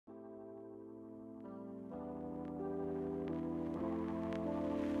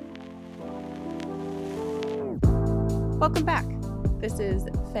Welcome back. This is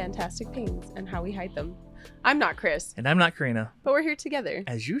Fantastic Pains and How We Hide Them. I'm not Chris, And I'm not Karina, but we're here together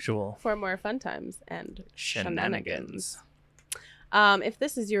as usual. for more fun times and shenanigans. Shenanigans. If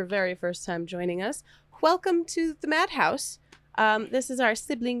this is your very first time joining us, welcome to the Madhouse. This is our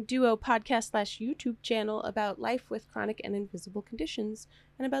sibling duo podcast / YouTube channel about life with chronic and invisible conditions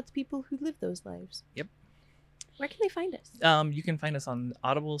and about the people who live those lives. Yep. Where can they find us? You can find us on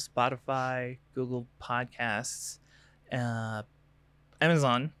Audible, Spotify, Google Podcasts,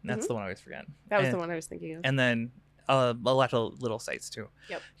 Amazon. That's the one I always forget. That was the one I was thinking of. And then a lot of little sites too.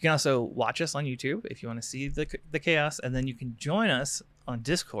 Yep. You can also watch us on YouTube if you want to see the chaos, and then you can join us on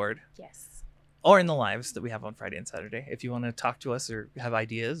Discord Yes. or in the lives that we have on Friday and Saturday if you want to talk to us or have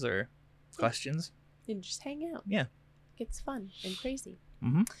ideas or questions. And just hang out. Yeah. It's fun and crazy.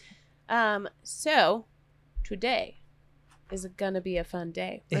 Mm-hmm. So today is gonna be a fun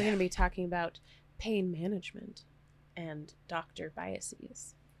day. We're gonna be talking about pain management and doctor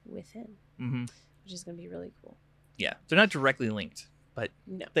biases within, Mm-hmm. which is gonna be really cool. Yeah, they're not directly linked, but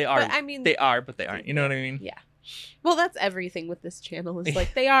No, they are. But, I mean, they are, but they aren't. You know what I mean? yeah. Well, that's everything with this channel. Is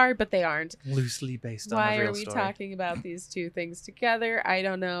like they are, but they aren't. Loosely based on Why a real are we story. talking about these two things together? I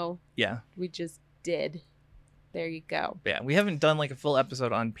don't know. Yeah, We just did. There you go. yeah. We haven't done like a full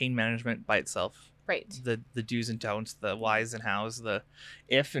episode on pain management by itself. Right. The do's and don'ts, the whys and hows, the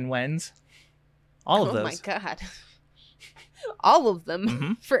if and whens, all of those. Oh my god. All of them.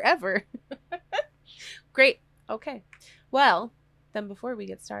 Mhm. Forever. Great. Okay. Well, then before we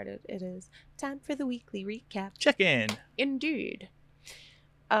get started, it is time for the weekly recap. Check in. Indeed.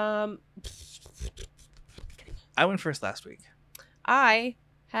 I went first last week. I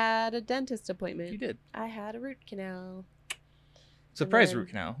had a dentist You appointment. did. I had a root canal. Surprise then- root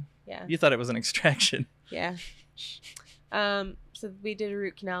canal. Yeah. You thought it was an extraction. Yeah. So we did a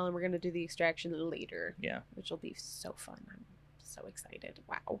root canal and we're going to do the extraction later, Yeah. which will be so fun. I'm so excited.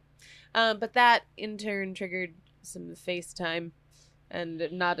 Wow. But that in turn triggered some FaceTime,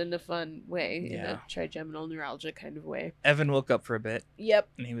 and not in a fun way, in Yeah. a trigeminal neuralgia kind of way. Evan woke up for a bit Yep.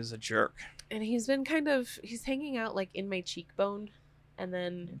 and he was a jerk. And he's been he's hanging out like in my cheekbone and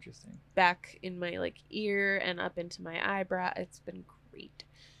then Interesting. back in my like ear and up into my eyebrow. It's been great.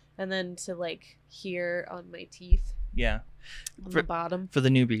 And then to like here on my teeth Yeah. on For- the bottom. For the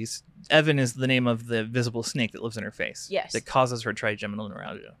newbies, Evan is the name of the visible snake that lives in her face. Yes. That causes her trigeminal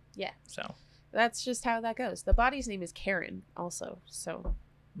neuralgia. Yeah. So. That's just how that goes. The body's name is Karen also. So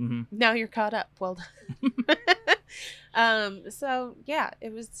Mm-hmm. now you're caught up. Well done. So yeah,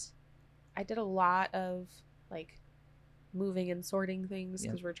 I did a lot of like moving and sorting things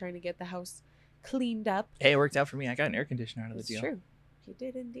because we're trying to get the house cleaned up. Hey, it worked out for me. I got an air conditioner out of the It's deal. true. You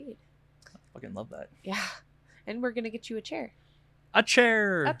did indeed. I fucking love that. Yeah. And we're gonna get you a chair. A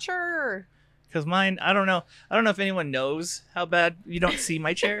chair. A chair. Because mine, I don't know if anyone knows how bad you don't see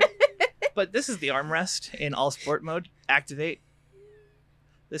my chair, but this is the armrest in all sport mode. Activate.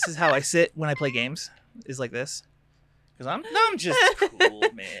 This is how I sit when I play games. Is like this. Because I'm just cool,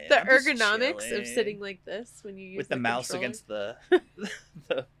 man. The I'm just ergonomics of chilling. sitting like this when you use with the mouse controller. against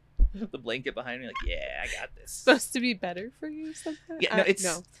the the blanket behind me. Like, yeah, I got this. Supposed to be better for you somehow. Yeah, no, it's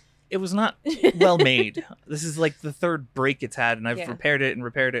no. it was not well made. This is like the third break it's had, and I've Yeah. repaired it and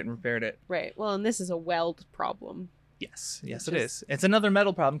repaired it and repaired it. Right. Well, and this is a weld problem. Yes, It's it just- is. It's another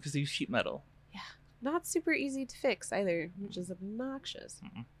metal problem because they use sheet metal. Not super easy to fix either, which is obnoxious.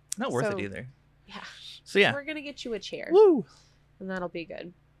 Not worth So- it either. Yeah. So yeah, We're gonna get you a chair, woo! and that'll be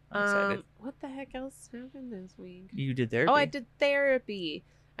good. I'm excited. What the heck else happened this week? You did therapy. Oh, I did therapy,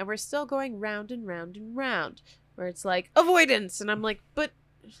 and we're still going round and round and round. Where it's like avoidance, and I'm like, but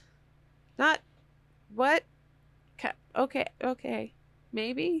not what? Okay,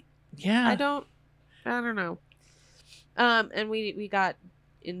 maybe. Yeah. I don't know. And we got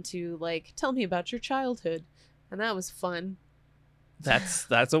into like, tell me about your childhood, and that was fun. That's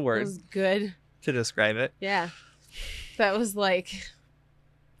a It word was good. to describe it. Yeah. That was like,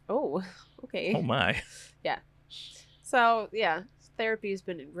 oh, okay. Oh my. So yeah, therapy has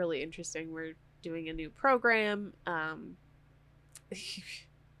been really interesting. We're doing a new program.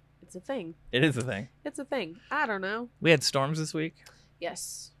 It's a thing. It is a thing. It's a thing. I don't know. We had storms this week.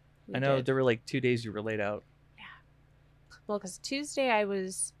 Yes. we I know did. there were like 2 days you were laid out. Well, because Tuesday I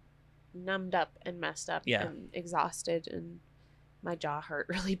was numbed up and messed up Yeah. and exhausted, and my jaw hurt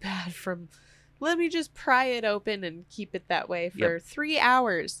really bad from. Let me just pry it open and keep it that way for 3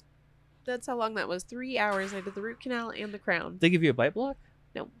 hours. That's how long that was. 3 hours. I did the root canal and the crown. They give you a bite block?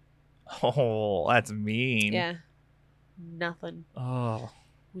 No. Oh, that's mean. Yeah. Nothing. Oh.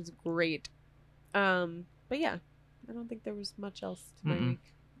 It was great. But yeah, I don't think there was much else to my Mm-mm.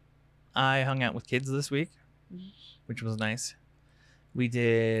 week. I hung out with kids this week. Mhm. which was nice. We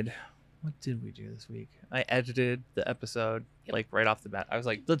did. What did we do this week? I edited the episode Yep. like right off the bat. I was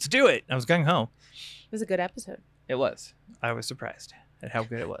like, let's do it. I was going home. It was a good episode. It was. I was surprised at how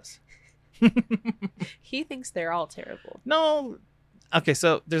good it was. He thinks they're all terrible. No. Okay,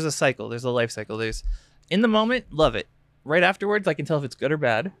 so there's a cycle. There's a life cycle. There's in the moment, love it. Right afterwards, I can tell if it's good or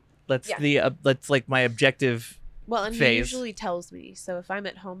bad. That's like my objective. Well, and he phase. usually tells me. So if I'm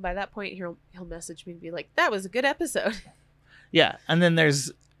at home by that point, he'll message me and be like, "That was a good episode." Yeah, and then there's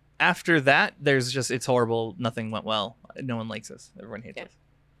after that, there's just it's horrible. Nothing went well. No one likes us. Everyone hates Yeah. us.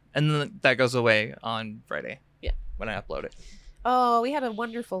 And then that goes away on Friday. Yeah. When I upload it. Oh, we had a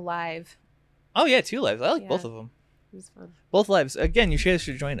wonderful live. Oh yeah, 2 lives. I like Yeah. both of them. It was fun. Both lives. Again, you guys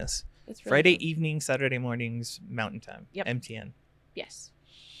should join us. It's really Friday fun. evening, Saturday mornings, Mountain Time. Yep. MTN. Yes.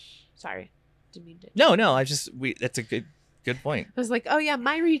 Sorry, didn't mean to. No, that's a good point. I was like, oh yeah,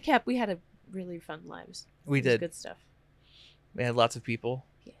 my recap. We had a really fun lives. We It was did. good stuff. We had lots of people.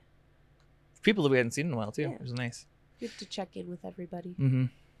 Yeah. People that we hadn't seen in a while too. Yeah. It was nice. Good to check in with everybody Mm-hmm.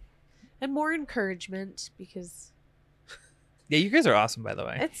 and more encouragement because Yeah, you guys are awesome, by the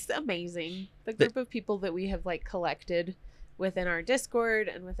way. it's amazing. The group of people that we have like collected within our Discord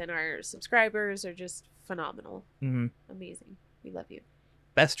and within our subscribers are just phenomenal. Mm-hmm. Amazing. We love you.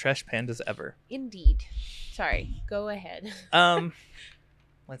 Best trash pandas ever. Indeed. Sorry. Go ahead.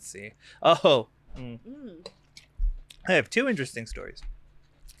 Let's see. Oh, Mm, I have 2 interesting stories.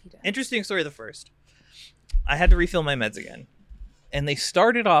 he does. Interesting story. The first, I had to refill my meds again, and they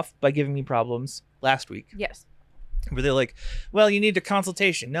started off by giving me problems last week. Yes. Where they're like, well, you need a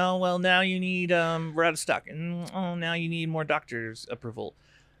consultation. No, well, now you need we're out of stock, and oh, now you need more doctor's approval.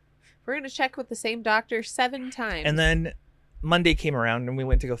 We're going to check with the same doctor 7 times. And then Monday came around and we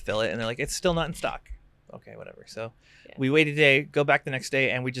went to go fill it, and they're like, it's still not in stock. Okay, whatever. So Yeah. we wait a day, go back the next day,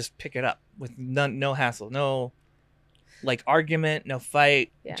 and we just pick it up with no hassle, no like argument, no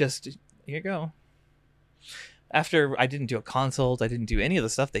fight. Yeah. Just here you go. After I didn't do a consult, I didn't do any of the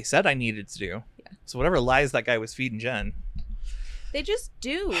stuff they said I needed to do. Yeah. So whatever lies that guy was feeding Jen. They just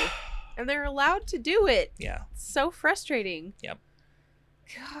do. And they're allowed to do it. Yeah. It's so frustrating. Yep.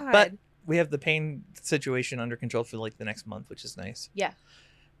 God. But we have the pain situation under control for like the next month, which is nice. Yeah.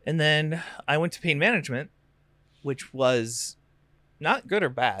 And then I went to pain management, which was not good or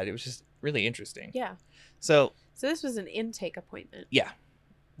bad. It was just really interesting. Yeah. So So this was an intake appointment.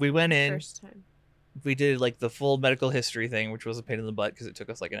 we went in, First time. we did like the full medical history thing, which was a pain in the butt because it took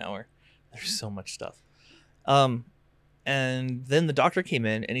us like an hour. There's so much stuff. And then the doctor came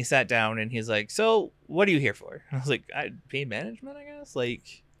in and he sat down and he's like, so what are you here for? And I was like, pain management, I guess.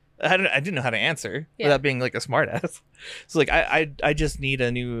 Like, I didn't know how to answer without being like a smart ass. So like, I just need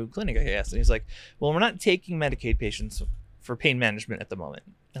a new clinic, I guess. And he's like, well, we're not taking Medicaid patients for pain management at the moment.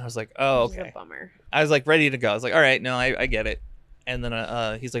 And I was like, oh, Which is okay. a bummer. I was like ready to go. I was like, all right, no, I get it. And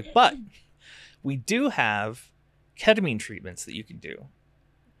then he's like, but we do have ketamine treatments that you can do.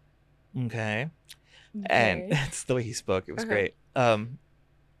 Okay. And Okay. that's the way he spoke. It was Uh-huh. great.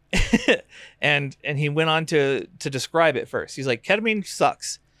 And he went on to describe it first. He's like, ketamine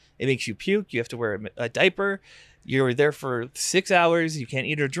sucks. It makes you puke. You have to wear a diaper. You're there for 6 hours. You can't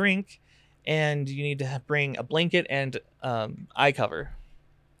eat or drink. And you need to bring a blanket and eye cover.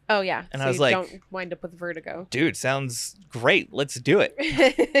 Oh yeah. And so I was you like- don't wind up with vertigo. Dude, sounds great. Let's do it.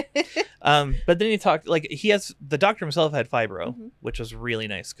 But then he talked like the doctor himself had fibro, Mhm. which was really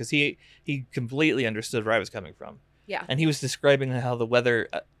nice because he completely understood where I was coming from. Yeah. And he was describing how the weather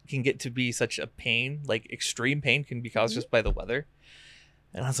can get to be such a pain, like extreme pain can be caused Mhm. just by the weather.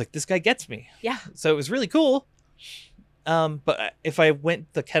 And I was like, this guy gets me. Yeah. So it was really cool. But if I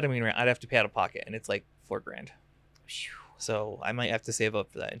went the ketamine route, I'd have to pay out of pocket, and it's like $4,000. So I might have to save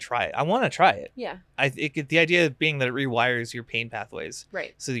up for that and try it. I want to try it. Yeah. The idea being that it rewires your pain pathways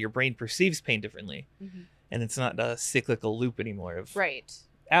Right. so that your brain perceives pain differently, Mhm. and it's not a cyclical loop anymore of Right.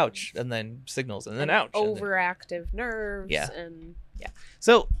 ouch and then signals and then And ouch. and then- Overactive nerves. Yeah. And yeah.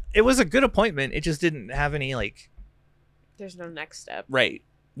 So it was a good appointment. It just didn't have any like There's no next step. right,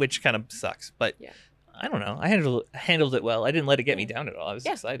 which kind of sucks. But Yeah. I don't know. I handled it well. I didn't let it get me Yeah. down at all. I was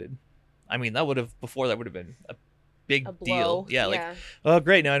Yeah. excited. I mean, that would have been a big A blow. deal. Yeah, like oh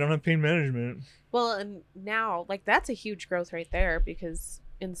great, now I don't have pain management. Well, and now, like, that's a huge growth right there because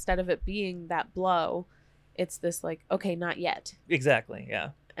instead of it being that blow, it's this, like, okay, not yet. Exactly.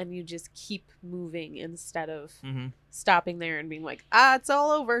 Yeah. And you just keep moving instead of Mm-hmm. stopping there and being like, it's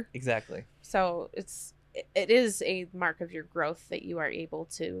all over. Exactly. So it is a mark of your growth that you are able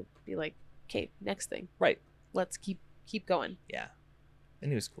to be like, okay, next thing. Right. Let's keep going. Yeah.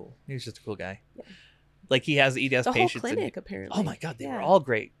 And he was cool. He was just a cool guy. Yeah. Like he has EDS The whole patients. clinic, apparently. Oh my God, they were Yeah. all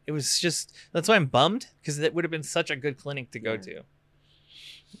great. It was just, that's why I'm bummed, because that would have been such a good clinic to go Yeah. to.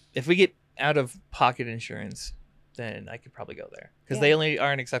 If we get out of pocket insurance, then I could probably go there, because they Yeah. only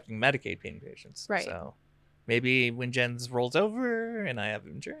aren't accepting Medicaid paying patients. Right. So maybe when Jen's rolls over and I have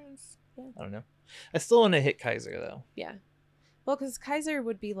insurance, Yeah. I don't know. I still want to hit Kaiser though. Yeah. Well, because Kaiser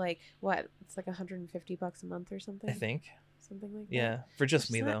would be like, what? It's like $150 a month or something. I think. Something like that. Yeah, for just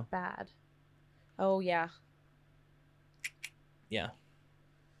Which me is though. not bad. Oh, yeah. Yeah.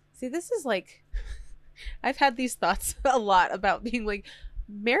 See, this is like, I've had these thoughts a lot about being like,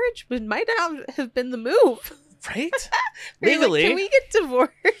 marriage might not have been the move. Right? Where you're like, Legally. can we get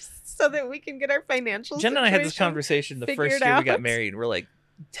divorced so that we can get our financial Jen and I had this situation conversation the figured first year we got out? married. We're like,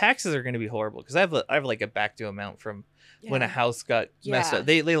 taxes are going to be horrible, because I have like a back due amount from when a Yeah. house got messed Yeah. up.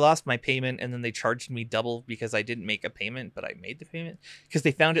 They lost my payment, and then they charged me double because I didn't make a payment, but I made the payment because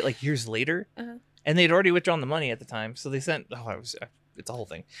they found it like years later, Uh-huh. and they'd already withdrawn the money at the time. So they sent. It's a whole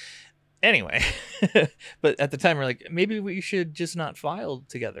thing. Anyway, but at the time we're like, maybe we should just not file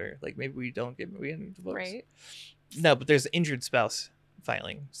together. Like maybe we don't get divorced. Right. No, but there's injured spouse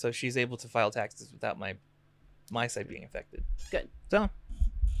filing, so she's able to file taxes without my side being affected. Good. So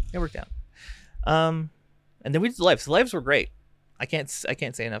it worked out. And then we did the lives. The lives were great. I can't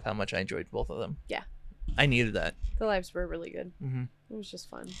say enough how much I enjoyed both of them. Yeah. I needed that. The lives were really good. Mm-hmm. It was just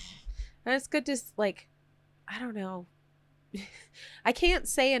fun. And it's good to, like, I don't know. I can't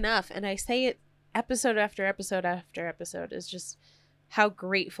say enough, and I say it episode after episode after episode, is just how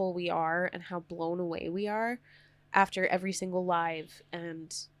grateful we are and how blown away we are after every single live,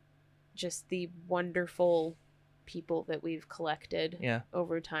 and just the wonderful people that we've collected Yeah.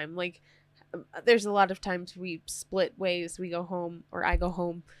 over time. Like, there's a lot of times we split ways. We go home, or I go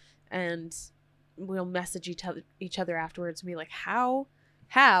home, and we'll message each other afterwards and be like, how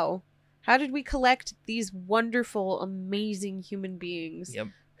did we collect these wonderful, amazing human beings Yep.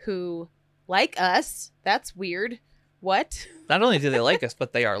 who like us? That's weird. What? Not only do they like us,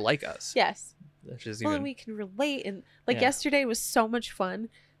 but they are like us. Yes. Which is Well, even. and we can relate. And like Yeah. yesterday was so much fun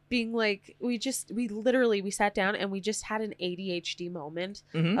being like, we sat down and we just had an ADHD moment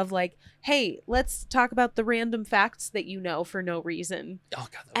Mhm. of like, hey, let's talk about the random facts that you know for no reason. Oh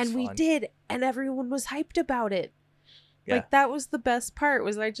God, that was And we fun. did. And everyone was hyped about it. Yeah. Like, that was the best part,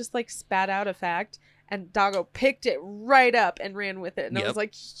 was I just like spat out a fact and Doggo picked it right up and ran with it. And I Yep. was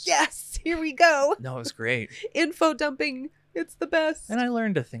like, yes, here we go. No, it was great, Info dumping. It's the best. and I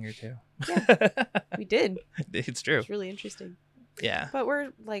learned a thing or two. We did. It's true. It's really interesting. Yeah. But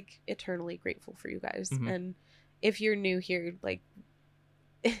we're like eternally grateful for you guys. Mhm. And if you're new here, like,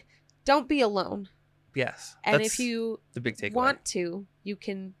 don't be alone. Yes. And That's if you the big takeaway. want to, you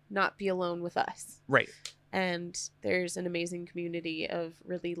can not be alone with us. Right. And there's an amazing community of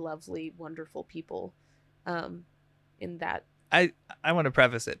really lovely, wonderful people in that. I want to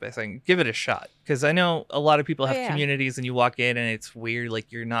preface it by saying, give it a shot, because I know a lot of people have Yeah. communities, and you walk in and it's weird,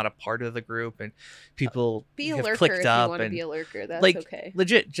 like you're not a part of the group, and people Be a have lurker clicked if you up, want to and be a lurker. That's like okay.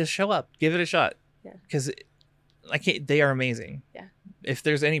 legit, just show up, give it a shot. Yeah. Because they are amazing. Yeah. If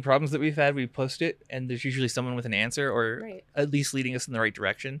there's any problems that we've had, we post it, and there's usually someone with an answer, or Right. at least leading us in the right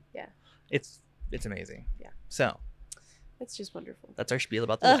direction. Yeah. It's amazing. Yeah. So It's just wonderful. that's our spiel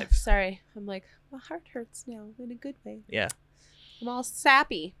about the Ugh, life. sorry. I'm like, my heart hurts now in a good way. Yeah. I'm all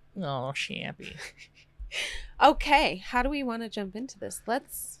sappy. Oh, champy. Okay. How do we want to jump into this?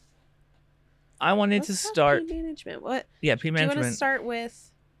 I wanted Let's to talk start. pain management. What Yeah, pain do you want to management. start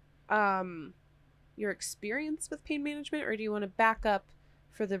with? Your experience with pain management, or do you want to back up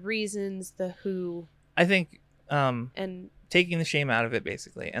for the reasons, the who, I think and taking the shame out of it,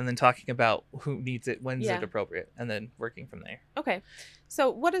 basically, and then talking about who needs it, when's Yeah. it appropriate, and then working from there. okay. So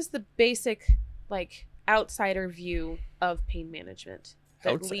what is the basic, like, outsider view of pain management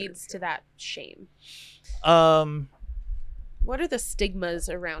that Outsider leads to that shame? Um, What are the stigmas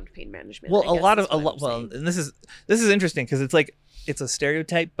around pain management? well, I guess well, is what I'm well, saying. and this is interesting, because it's like, it's a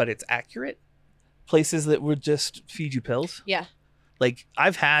stereotype, but it's accurate. Places that would just feed you pills. Yeah. Like,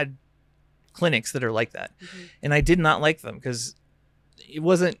 I've had clinics that are like that, Mhm. and I did not like them, because it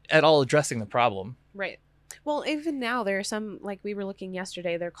wasn't at all addressing the problem. Right. Well, even now there are some, like we were looking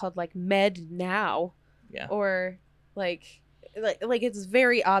yesterday, they're called like Med Now, Yeah. or like it's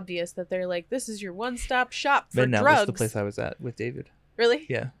very obvious that they're like, this is your one-stop shop for Med Now drugs. was the place I was at with David. Really?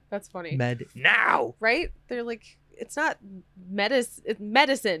 Yeah. That's funny. Med Now. Right? They're like, it's not it's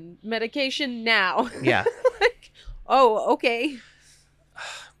medicine, medication now. Yeah. Like, oh, okay.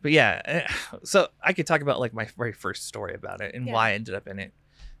 But yeah, so I could talk about like my very first story about it and Yeah. why I ended up in it.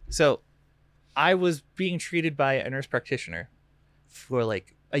 So I was being treated by a nurse practitioner for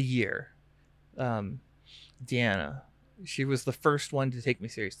like a year. Deanna. She was the first one to take me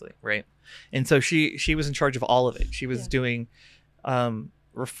seriously, right? And so she was in charge of all of it. She was doing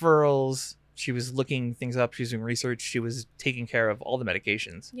referrals. She was looking things up. She was doing research. She was taking care of all the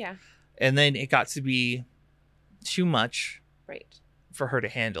medications. Yeah. And then it got to be too much Right. for her to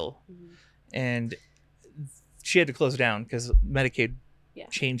handle. Mm-hmm. And she had to close down because Medicaid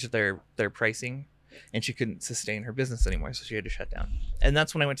changed their pricing, and she couldn't sustain her business anymore, so she had to shut down. And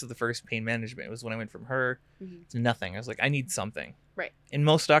that's when I went to the first pain management. It was when I went from her to nothing. I was like, I need something. Right. And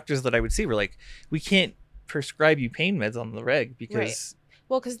most doctors that I would see were like, we can't prescribe you pain meds on the reg because... Right.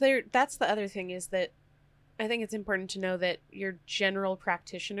 Well, because that's the other thing is that I think it's important to know that your general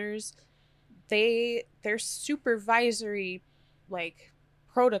practitioners, their supervisory like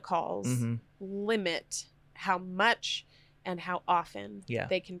protocols limit how much and how often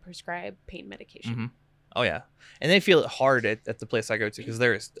they can prescribe pain medication. Oh yeah, and they feel it hard at the place I go to because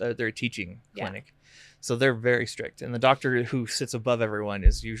they're a teaching clinic, so they're very strict. And the doctor who sits above everyone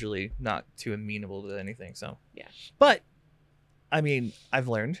is usually not too amenable to anything. So but I mean, I've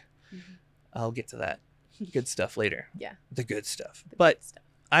learned. I'll get to that good stuff later. Yeah, the good stuff. Good stuff.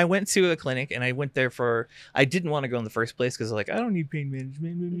 I went to a clinic and I went there I didn't want to go in the first place because like I don't need pain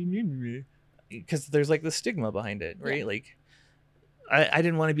management because there's like the stigma behind it, right? Like I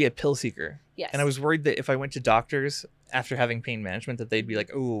didn't want to be a pill seeker. Yes. And I was worried that if I went to doctors after having pain management that they'd be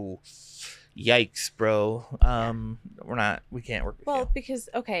like, oh, yikes, bro. We can't work with you. Well, because,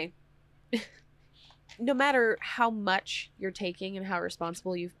 okay, no matter how much you're taking and how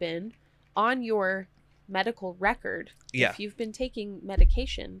responsible you've been, on your medical record, if you've been taking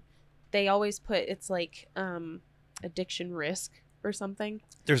medication, they always put it's like addiction risk or something.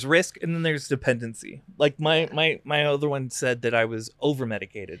 There's risk and then there's dependency. Like my other one said that I was over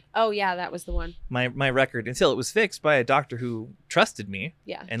medicated. Oh yeah, that was the one. My record, until it was fixed by a doctor who trusted me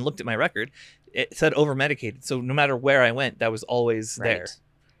and looked at my record, it said over medicated. So no matter where I went, that was always there.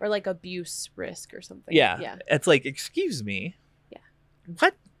 Or like abuse risk or something. Yeah. It's like, excuse me. Yeah.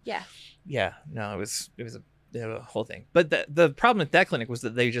 What? Yeah. Yeah. No, it was a whole thing. But the problem at that clinic was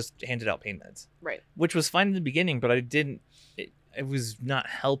that they just handed out pain meds. Right. Which was fine in the beginning, but it was not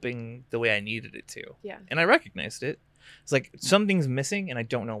helping the way I needed it to. Yeah. And I recognized it. It's like something's missing and I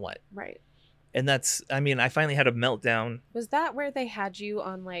don't know what. Right. And I finally had a meltdown. Was that where they had you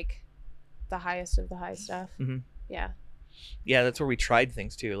on like the highest of the high stuff? Mm-hmm. Yeah. Yeah, that's where we tried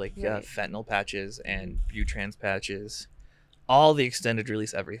things too, like fentanyl patches and Butrans patches, all the extended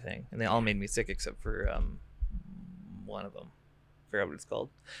release everything, and they all made me sick except for one of them. I forgot what it's called.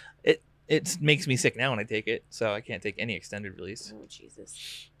 It makes me sick now when I take it, so I can't take any extended release. Oh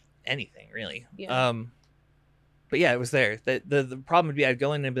Jesus! Anything really. Yeah. But yeah, it was there. The problem would be I'd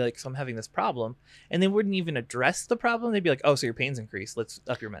go in and be like, so I'm having this problem, and they wouldn't even address the problem. They'd be like, oh, so your pain's increased. Let's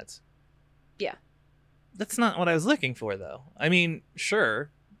up your meds. Yeah. That's not what I was looking for, though. I mean,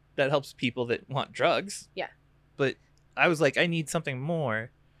 sure, that helps people that want drugs. Yeah. But I was like, I need something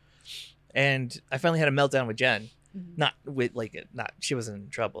more. And I finally had a meltdown with Jen. She wasn't in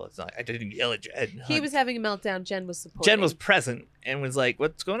trouble. It's not, I didn't yell at Jen. He was having a meltdown. Jen was supporting. Jen was present and was like,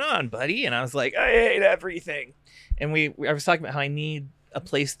 what's going on, buddy? And I was like, I hate everything. And I was talking about how I need a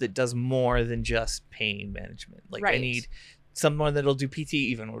place that does more than just pain management. Like I need someone that'll do PT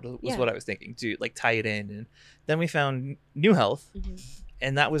even was what I was thinking to like tie it in. And then we found New Health,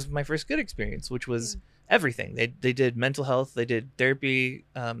 and that was my first good experience, which was everything. They did mental health, they did therapy,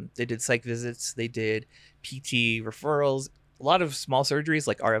 they did psych visits, they did PT referrals, a lot of small surgeries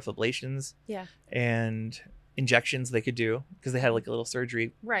like RF ablations, and injections they could do because they had like a little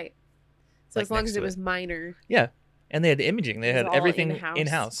surgery. Right. So as long as it was minor. Yeah. And they had imaging. They had everything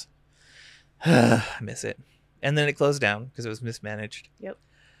in-house. I miss it. And then it closed down because it was mismanaged. Yep.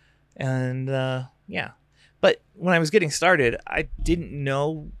 And but when I was getting started, I didn't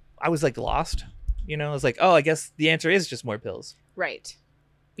know. I was like lost. I was like, oh, I guess the answer is just more pills. Right.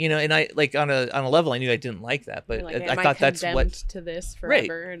 And I like on a level I knew I didn't like that, but like, I thought that's what to this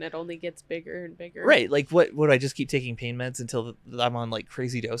forever, and it only gets bigger and bigger. Right. Like what would I just keep taking pain meds until I'm on like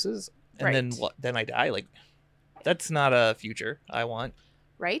crazy doses, and then I die? Like that's not a future I want.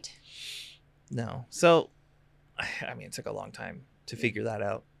 Right. No. So, I mean, it took a long time to figure that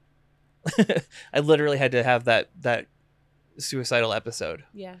out. I literally had to have that suicidal episode.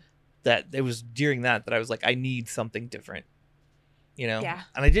 Yeah. That it was during that I was like, I need something different. Yeah.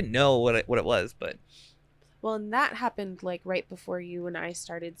 And I didn't know what it was, but. Well, and that happened like right before you and I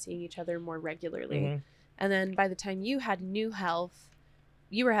started seeing each other more regularly. And then by the time you had New Health,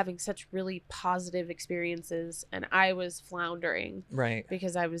 you were having such really positive experiences, and I was floundering. Right.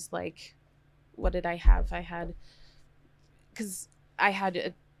 Because I was like, what did I have? Because I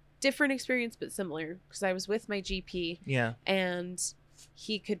had different experience, but similar, because I was with my GP Yeah. and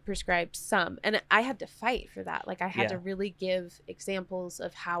he could prescribe some. And I had to fight for that. Like, I had Yeah. to really give examples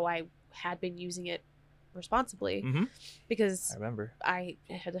of how I had been using it responsibly Mm-hmm. because I remember. I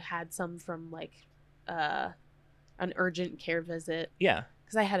had some from like an urgent care visit. Yeah.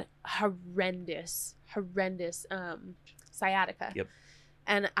 Because I had horrendous sciatica. Yep.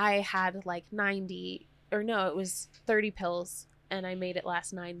 And I had like 30 pills, and I made it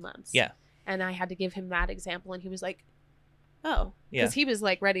last 9 months. Yeah. And I had to give him that example, and he was like, oh. Yeah. Because he was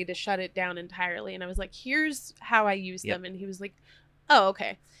like ready to shut it down entirely. And I was like, here's how I use Yep. them. And he was like, oh,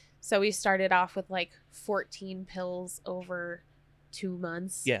 okay. So we started off with like 14 pills over 2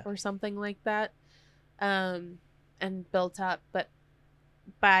 months or something like that. And built up. But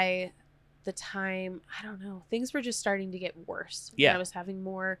by the time, I don't know, things were just starting to get worse. Yeah. And I was having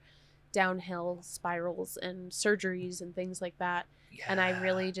more downhill spirals and surgeries and things like that. Yeah. And I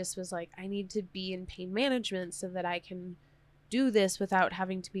really just was like, I need to be in pain management so that I can do this without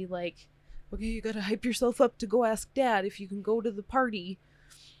having to be like, okay, you gotta hype yourself up to go ask dad if you can go to the party.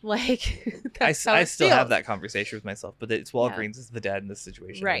 Like, I that's how it still have feels. that conversation with myself, but it's Walgreens is the dad in this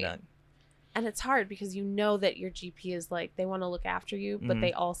situation. Right. Not. And it's hard because you know that your GP is like, they want to look after you, but Mhm.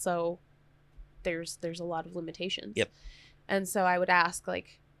 they also, there's a lot of limitations. Yep. And so I would ask,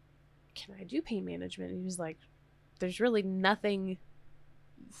 like, can I do pain management? And he was like, there's really nothing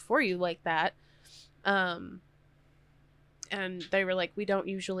for you like that. And they were like, we don't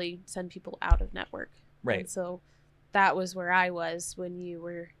usually send people out of network. Right. And so that was where I was when you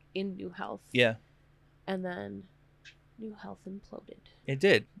were in New Health. Yeah. And then New Health imploded. It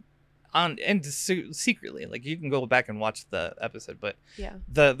did. Secretly, like, you can go back and watch the episode, but Yeah.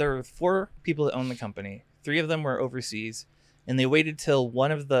 there were 4 people that owned the company. 3 of them were overseas, and they waited till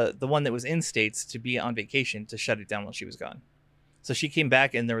one of the one that was in States to be on vacation to shut it down while she was gone. So she came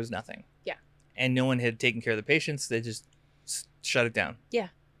back and there was nothing. Yeah. And no one had taken care of the patients. They just shut it down. Yeah.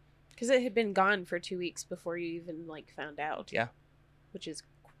 Because it had been gone for 2 weeks before you even, like, found out. Yeah. Which is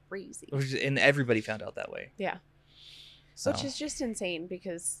crazy. And everybody found out that way. Yeah. So. Which is just insane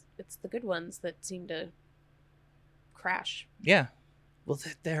because it's the good ones that seem to crash. Yeah. Well,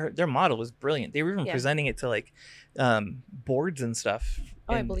 their model was brilliant. They were even Yeah. presenting it to, like, boards and stuff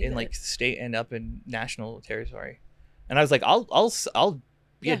Oh, I in believe like it. state and up in national territory. And I was like, I'll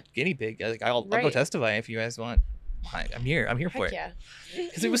be Yeah. a guinea pig. Like, I'll go Right. testify if you guys want. I'm here for Heck it. yeah.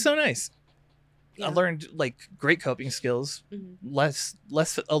 Because it was so nice. Yeah. I learned, like, great coping skills, Mhm.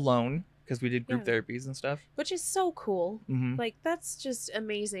 less alone because we did group Yeah. therapies and stuff. Which is so cool. Mm-hmm. Like, that's just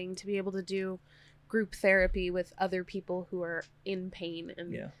amazing to be able to do group therapy with other people who are in pain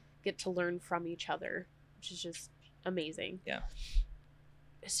and Yeah. get to learn from each other, which is just amazing. Yeah.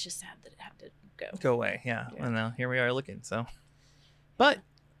 It's just sad that it had to go. Go away, yeah. Yeah. And now here we are looking. So, but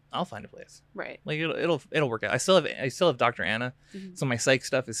I'll find a place. Right. Like, it'll work out. I still have Dr. Anna, Mhm. so my psych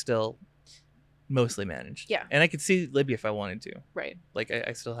stuff is still mostly managed. Yeah. And I could see Libby if I wanted to. Right. Like,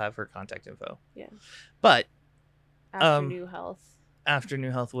 I still have her contact info. Yeah. But After New Health. after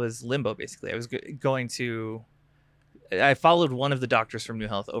New Health was limbo, basically. I was I followed one of the doctors from New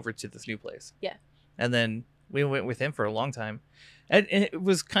Health over to this new place. Yeah. And then we went with him for a long time. And it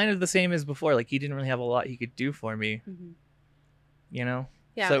was kind of the same as before. Like, he didn't really have a lot he could do for me, Mhm. you know?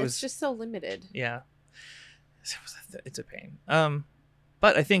 Yeah, So it it's was- just so limited. Yeah. It's a pain.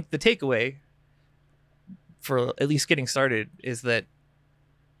 But I think the takeaway for at least getting started is that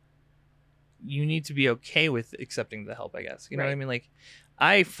you need to be okay with accepting the help, I guess. You know what I Right. mean? Like,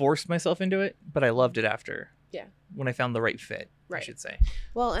 I forced myself into it, but I loved it after. Yeah. When I found the right fit, I Right. should say.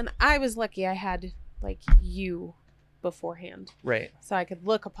 Well, and I was lucky I had, like, you beforehand. Right. So I could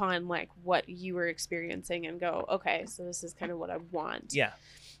look upon, like, what you were experiencing and go, okay, so this is kind of what I want. Yeah.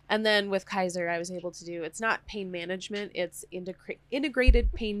 And then with Kaiser, I was able to do, it's not pain management, it's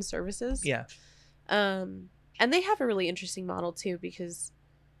integrated pain services. Yeah. And they have a really interesting model too, because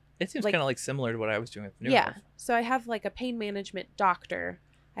It seems Like- kind of like similar to what I was doing with New yeah. Health. So I have like a pain management doctor.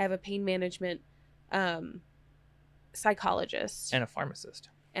 I have a pain management psychologist And a pharmacist.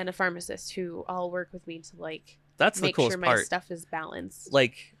 and a pharmacist who all work with me to like That's the make coolest sure my part. stuff is balanced.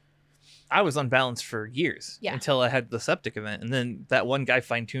 Like, I was unbalanced for years Yeah. until I had the septic event, and then that one guy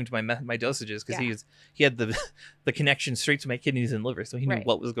fine-tuned my dosages because Yeah. he had the the connection straight to my kidneys and liver, so he knew Right.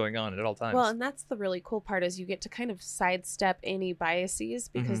 what was going on at all times. Well, and that's the really cool part is you get to kind of sidestep any biases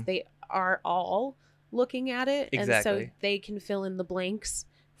because Mhm. they are all looking at it. And so Exactly. they can fill in the blanks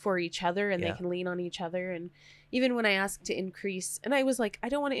for each other and Yeah. they can lean on each other. And even when I asked to increase, and I was like, I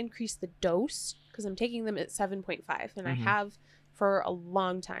don't want to increase the dose because I'm taking them at 7.5 and I Mhm. have for a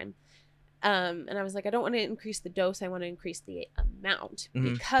long time. And I was like, I don't want to increase the dose. I want to increase the amount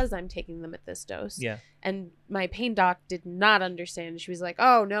because I'm taking them at this dose. Yeah. And my pain doc did not understand. She was like,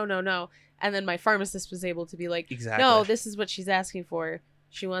 oh, no. And then my pharmacist was able to be like, Exactly. no, this is what she's asking for.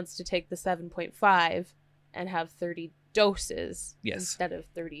 She wants to take the 7.5 and have 30 doses instead of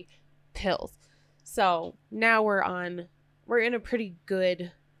 30 pills. So now we're in a pretty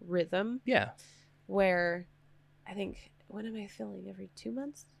good rhythm. Yeah. Where I think, when am I filling? Every 2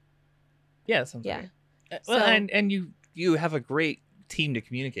 months? Yeah. Sounds Yeah. right. Well, So- and you have a great team to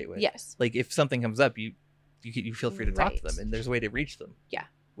communicate with. Yes. Like if something comes up, you feel free to talk to Right. them, and there's a way to reach them. Yeah.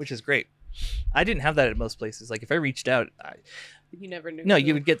 Which is great. I didn't have that at most places. Like if I reached out, You never knew. no,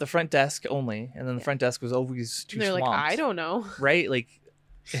 you would get the front desk only, and then the Yeah. front desk was always too And they're swamped. like, I don't know. Right? Like,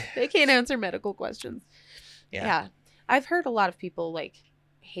 They can't answer medical questions. yeah. I've heard a lot of people like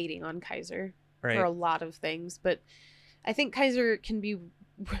hating on Kaiser Right. for a lot of things, but I think Kaiser can be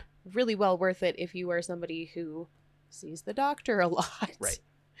really well worth it if you are somebody who sees the doctor a lot. Right.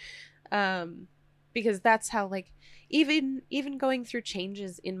 Because that's how, like, even going through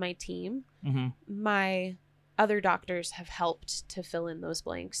changes in my team, Mm-hmm. my other doctors have helped to fill in those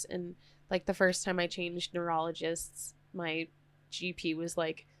blanks. And like the first time I changed neurologists, my GP was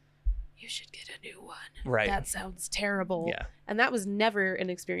like, you should get a new one. Right. That sounds terrible. Yeah. And that was never an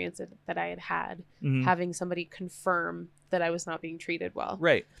experience that I had Mhm. having somebody confirm that I was not being treated well.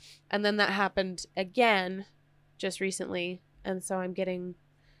 Right. And then that happened again just recently. And so I'm getting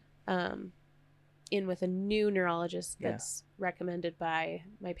in with a new neurologist Yeah. that's recommended by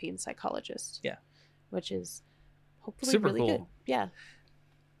my pain psychologist. Yeah. Which is hopefully Super really cool. good. Yeah.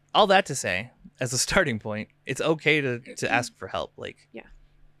 All that to say, as a starting point, it's okay to ask for help. Like, Yeah.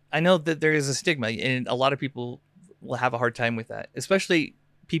 I know that there is a stigma, and a lot of people will have a hard time with that, especially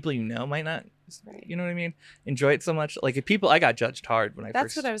people you know might not. Right. You know what I mean? Enjoy it so much. Like, if people, I got judged hard when I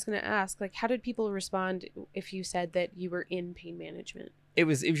That's first. what I was going to ask. Like, how did people respond if you said that you were in pain management? It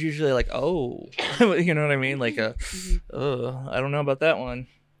was usually like, oh, you know what I mean? Like Mhm. I don't know about that one,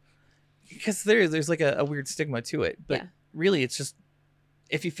 because there's like a weird stigma to it. But Yeah. really, it's just,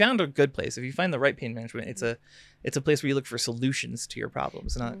 if you found a good place, if you find the right pain management, it's a place where you look for solutions to your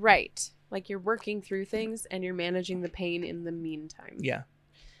problems, not Right. Like you're working through things and you're managing the pain in the meantime. yeah.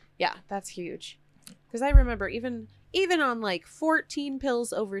 Yeah, that's huge. Because I remember even on like 14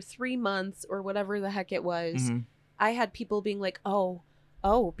 pills over 3 months or whatever the heck it was, Mhm. I had people being like, oh,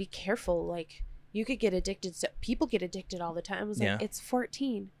 be careful. Like you could get addicted. So people get addicted all the time. I was like, Yeah. it's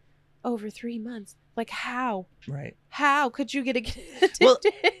 14 over 3 months. Like how? Right. How could you get addicted? Well,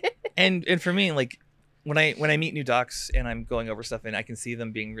 And for me, like when I meet new docs and I'm going over stuff and I can see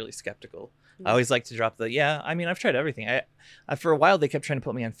them being really skeptical, Mm. I always like to drop I mean, I've tried everything. I for a while they kept trying to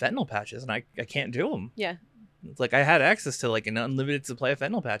put me on fentanyl patches and I can't do them. Yeah. It's like I had access to like an unlimited supply of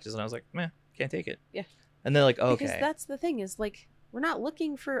fentanyl patches and I was like, man, can't take it. Yeah. And they're like, okay. Because that's the thing is like we're not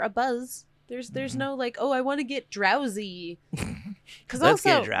looking for a buzz. There's Mhm. no like, oh, I want to get drowsy. Because Let's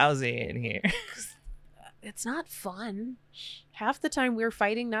also get drowsy in here. it's not fun. Half the time we're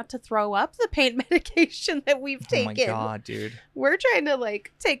fighting not to throw up the pain medication that we've Oh my taken. god, dude. We're trying to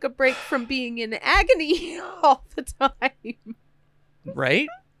like take a break from being in agony all the time. Right?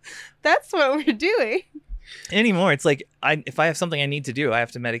 That's what we're doing. Anymore, it's like if I have something I need to do, I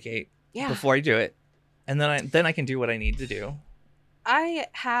have to medicate Yeah. before I do it. And then I can do what I need to do. I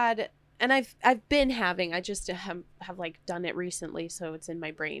had, and I've been having, I just have like done it recently, so it's in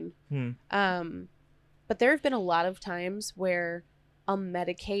my brain. Hmm. But there have been a lot of times where I'll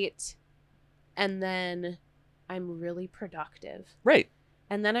medicate and then I'm really productive. Right.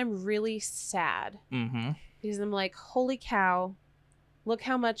 And then I'm really sad Mm-hmm. because I'm like, holy cow, look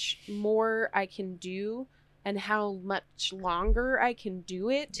how much more I can do and how much longer I can do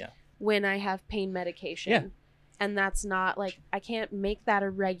it Yeah. when I have pain medication. Yeah. And that's not like, I can't make that a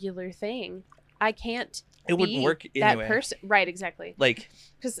regular thing. I can't It be wouldn't work that anyway. person. Right, exactly. Like,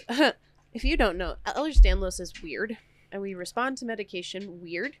 Because if you don't know, Ehlers-Danlos is weird. And we respond to medication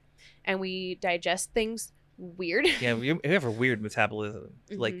weird. And we digest things weird. yeah, we have a weird metabolism,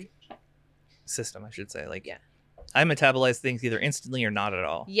 Mhm. like system, I should say. Like, Yeah. I metabolize things either instantly or not at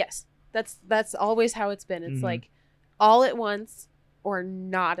all. Yes. That's always how it's been. It's Mhm. like all at once or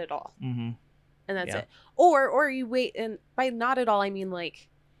not at all. Mm-hmm. And that's Yeah. it. Or you wait, and by not at all I mean like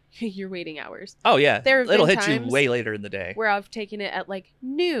you're waiting hours. Oh yeah, There have it'll been hit you times way later in the day. Where I've taken it at like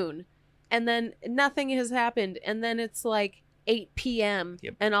noon and then nothing has happened and then it's like 8 p.m.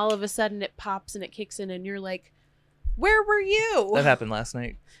 Yep. and all of a sudden it pops and it kicks in and you're like, where were you? That happened last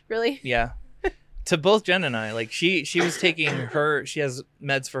night. Really? Yeah. To both Jen and I, like she was taking she has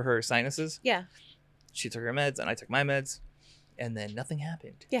meds for her sinuses. Yeah. She took her meds and I took my meds. and then nothing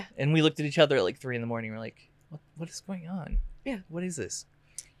happened. Yeah. And we looked at each other at like 3 a.m. We're like, what is going on? Yeah. What is this?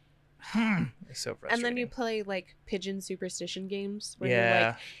 It's so frustrating. And then you play like pigeon superstition games where you're yeah.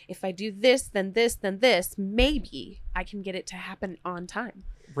 like, if I do this, then this, then this, maybe I can get it to happen on time.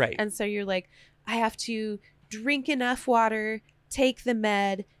 Right. And so you're like, I have to drink enough water, take the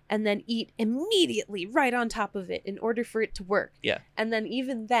med, and then eat immediately right on top of it in order for it to work. Yeah. And then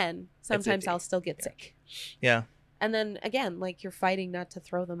even then, sometimes iffy. I'll still get sick. Yeah. And then again, like you're fighting not to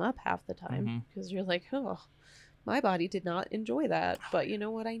throw them up half the time because you're like, oh, my body did not enjoy that. But you know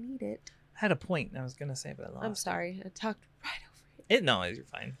what? I need it. I had a point I was going to say, but I lost I'm sorry. I talked right over it. No, you're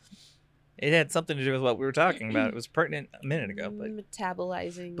fine. It had something to do with what we were talking about. It was pertinent a minute ago, but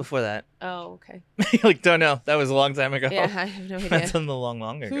metabolizing. before that. Oh, okay. Like, don't know. That was a long time ago. Yeah, I have no idea. That's in the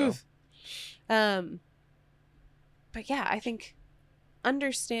long ago. Oof. But yeah, I think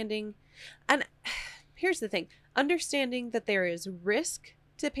understanding, and here's the thing, understanding that there is risk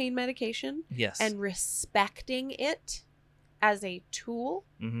to pain medication Yes. and respecting it as a tool.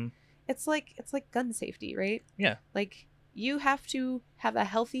 Mm-hmm. It's like gun safety, right? Yeah. Like you have to have a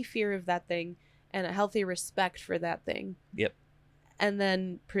healthy fear of that thing and a healthy respect for that thing. Yep. And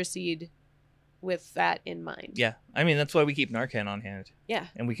then proceed with that in mind. Yeah. I mean, that's why we keep Narcan on hand. Yeah.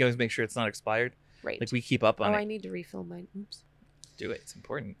 And we can always make sure it's not expired. Right. Like we keep up on it. I need to refill mine. Oops. Do it. It's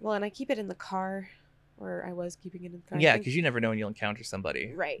important. Well, and I keep it in the car, or I was keeping it in the car. Yeah, because you never know when you'll encounter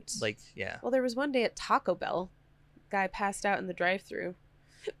somebody. Right. Like, yeah. Well, there was one day at Taco Bell, guy passed out in the drive-thru,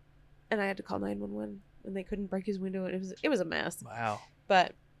 and I had to call 911, and they couldn't break his window, and it was a mess. Wow.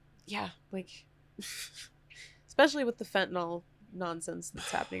 But yeah, like especially with the fentanyl nonsense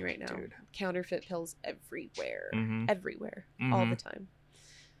that's happening right now. Dude. Counterfeit pills everywhere. Mm-hmm. Everywhere. All the time.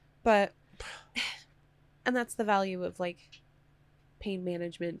 But and that's the value of like pain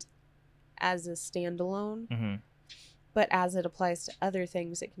management as a standalone. Mm-hmm. But as it applies to other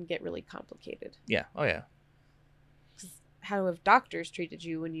things, it can get really complicated. Yeah. Oh, yeah. How have doctors treated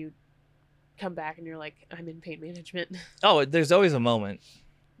you when you come back and you're like, I'm in pain management? Oh, there's always a moment.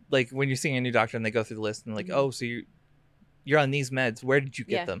 Like when you're seeing a new doctor and they go through the list and like, Mhm. oh, so you're on these meds. Where did you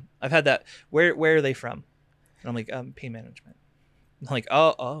get Yeah. them? I've had that. Where are they from? And I'm like, pain management. I'm like,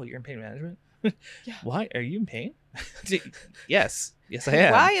 oh, you're in pain management? Yeah. Why? Are you in pain? Yes, I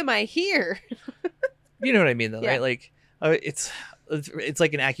am. Why am I here? You know what I mean, though, Yeah. right? Like, it's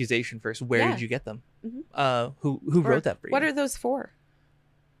like an accusation first. Where Yeah. did you get them? Mhm. Who Or wrote that for you? What are those for?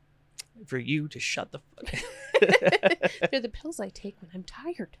 For you to shut the fuck. They're the pills I take when I'm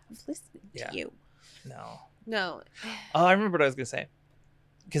tired of listening Yeah. to you. No. No. Oh, I remember what I was gonna say,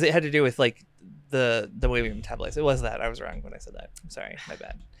 because it had to do with like the way we metabolize. It was that I was wrong when I said that. I'm sorry, my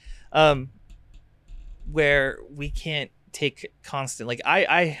bad. Where we can't take constant, like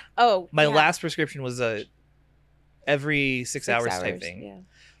my yeah. last prescription was a every 6 hours type thing.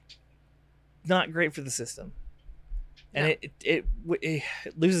 Yeah. Not great for the system, and No. it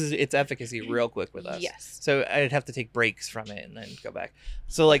loses its efficacy real quick with us. Yes. So I'd have to take breaks from it and then go back.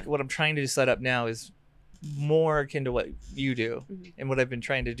 So like what I'm trying to set up now is more akin to what you do Mhm. and what I've been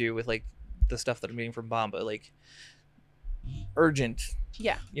trying to do with like the stuff that I'm getting from Bomba, like urgent.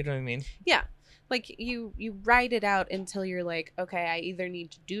 Yeah. You know what I mean? Yeah. Like you write it out until you're like, okay, I either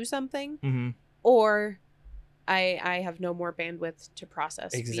need to do something Mm-hmm. or I have no more bandwidth to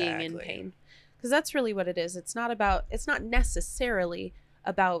process being in Exactly. pain. Because that's really what it is. It's not necessarily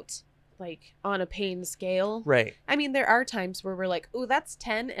about like on a pain scale. Right. I mean, there are times where we're like, oh, that's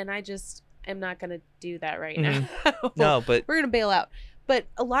 10 and I just am not going to do that right now. No, but We're going to bail out. But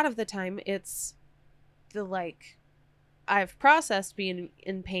a lot of the time it's the like, I've processed being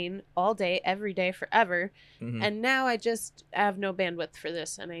in pain all day, every day, forever. mhm. And now I just have no bandwidth for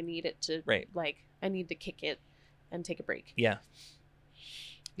this and I need it to, Right. like, I need to kick it and take a break. Yeah.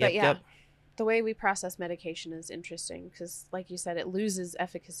 But Yep, yeah, yep. the way we process medication is interesting because, like you said, it loses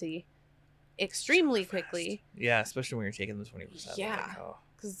efficacy extremely Super fast. quickly Yeah, especially when you're taking them 20%. Yeah. Like, oh.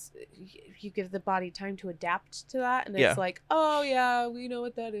 because you give the body time to adapt to that. And Yeah. it's like, oh, yeah, we know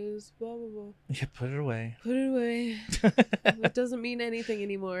what that is. Blah, blah, blah. Yeah, put it away. Put it away. It doesn't mean anything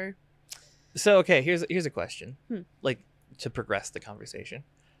anymore. So okay, here's a question. Hmm. Like to progress the conversation.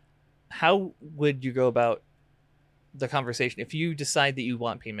 How would you go about the conversation if you decide that you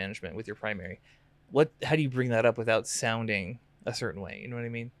want pain management with your primary? How do you bring that up without sounding a certain way? You know what I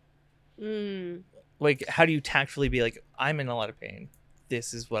mean? Like how do you tactfully be like, I'm in a lot of pain.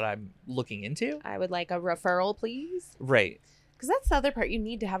 This is what I'm looking into? I would like a referral, please. Right. Because that's the other part. You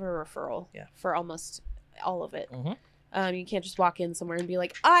need to have a referral Yeah. for almost all of it. Mhm. You can't just walk in somewhere and be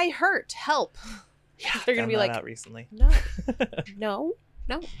like, I hurt, help. Yeah. They're gonna found be that like, out recently. No. No.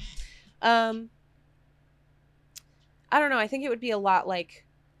 I don't know. I think it would be a lot like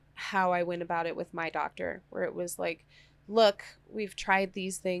how I went about it with my doctor, where it was like, look, we've tried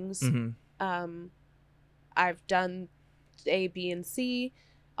these things. Mm-hmm. I've done A, B, and C,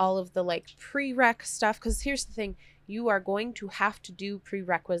 all of the like prereq stuff. Because here's the thing, you are going to have to do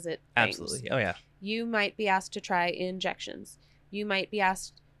prerequisite things. Absolutely. Oh yeah. You might be asked to try injections. You might be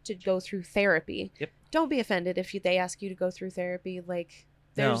asked to go through therapy. Yep. Don't be offended if they ask you to go through therapy. Like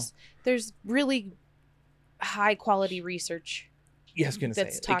there's really high quality research. Yeah, I was gonna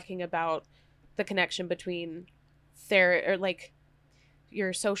that's say talking about the connection between or like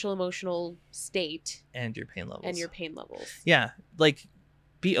your social emotional state and your pain levels. Yeah, like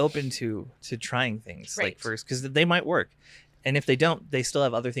be open to trying things like first, because they might work, and if they don't, they still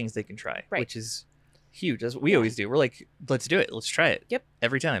have other things they can try, which is huge. That's what we always do. We're like, let's do it, let's try it. Yep.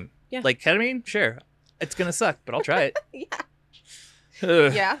 Every time. Yeah. Like ketamine, sure, it's gonna suck, but I'll try it.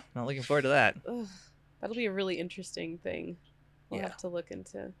 Yeah. Not looking forward to that. Ugh. That'll be a really interesting thing. We'll Yeah. have to look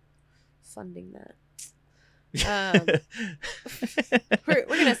into funding that. We're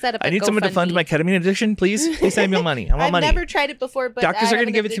gonna set up. I need someone to fund my ketamine addiction, please. Please send me money. I want money. I've never tried it before, but doctors I are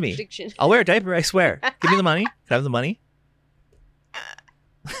gonna give it to me. addiction. I'll wear a diaper, I swear. Give me the money. Can I have the money?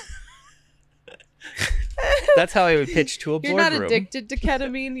 That's how I would pitch to a boardroom. You're not addicted to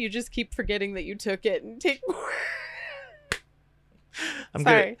ketamine. You just keep forgetting that you took it and take more.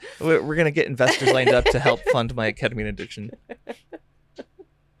 Sorry. We're gonna get investors lined up to help fund my ketamine addiction.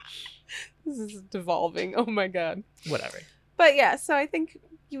 This is devolving. Oh my god. Whatever. But yeah, so I think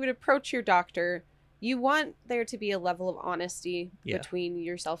you would approach your doctor. You want there to be a level of honesty between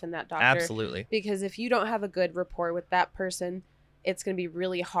yourself and that doctor. Absolutely. Because if you don't have a good rapport with that person, it's going to be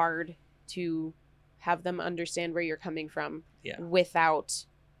really hard to have them understand where you're coming from without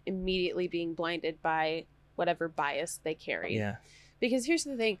immediately being blinded by whatever bias they carry. Yeah. Because here's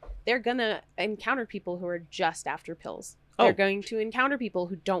the thing, they're going to encounter people who are just after pills. They're going to encounter people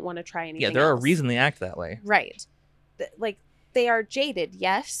who don't want to try anything else. Yeah, there are reasons they act that way. Right. Like, they are jaded,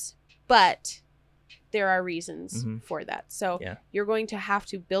 yes, but there are reasons for that. So you're going to have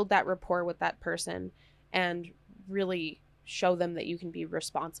to build that rapport with that person and really show them that you can be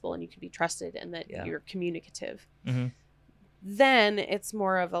responsible and you can be trusted and that you're communicative. Mm-hmm. Then it's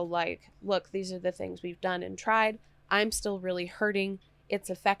more of a like, look, these are the things we've done and tried. I'm still really hurting.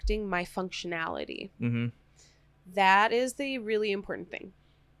 It's affecting my functionality. Mm-hmm. That is the really important thing,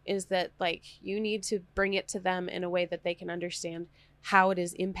 is that like you need to bring it to them in a way that they can understand how it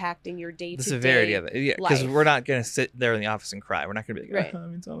is impacting your day-to-day the severity of it. Yeah, because we're not going to sit there in the office and cry. We're not going to be like,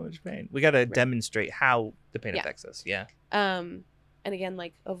 I'm in so much pain. We got to demonstrate how the pain affects us. Yeah. And again,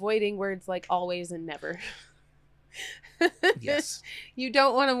 like avoiding words like always and never. Yes. You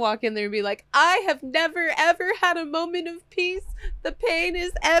don't want to walk in there and be like, I have never ever had a moment of peace. The pain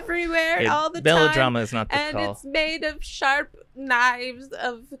is everywhere all the time. Melodrama is not the call. And it's made of sharp knives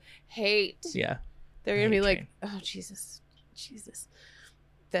of hate. Yeah. They're going to be like, oh, Jesus.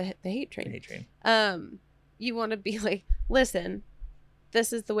 The hate train. The hate train. You want to be like, listen,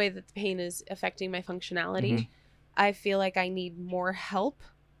 this is the way that the pain is affecting my functionality. Mm-hmm. I feel like I need more help.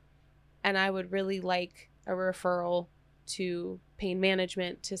 And I would really like a referral to pain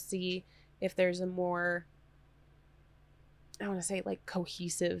management to see if there's a more, I want to say like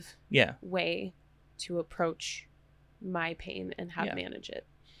cohesive way to approach my pain and how to manage it.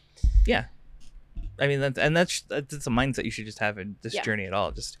 Yeah. I mean, that's a mindset you should just have in this journey at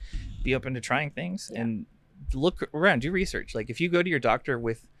all. Just be open to trying things and look around, do research. Like if you go to your doctor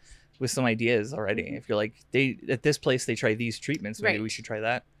with some ideas already, if you're like, at this place they try these treatments, maybe we should try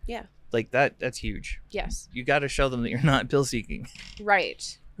that. Yeah. Like that's huge. Yes. You got to show them that you're not pill seeking.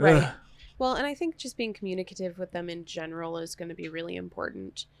 Right. Right. Well, and I think just being communicative with them in general is going to be really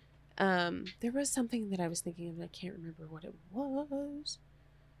important. There was something that I was thinking of and I can't remember what it was.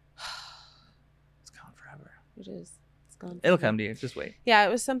 It's gone forever. It is. It's gone forever. It'll come to you. Just wait. Yeah,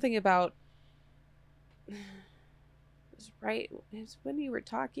 it was something about, it was right. It was when you were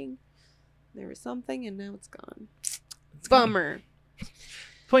talking, there was something and now it's gone. It's bummer. Gone.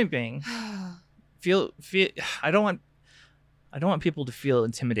 Point being, feel I don't want people to feel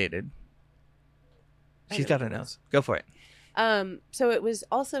intimidated. She's got a nose. Go for it. So it was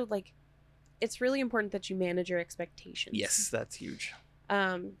also like, it's really important that you manage your expectations. Yes, that's huge.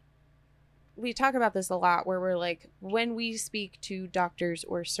 We talk about this a lot where we're like, when we speak to doctors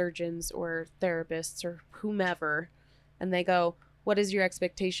or surgeons or therapists or whomever, and they go, what is your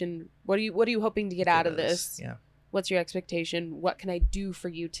expectation? What are you hoping to get out of this? Yeah. What's your expectation? What can I do for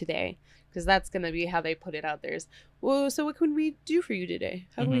you today? Because that's going to be how they put it out there is, well, so what can we do for you today?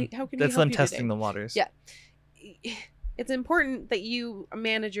 How can we help That's them you testing today? the waters. Yeah. It's important that you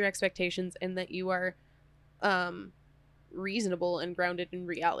manage your expectations and that you are reasonable and grounded in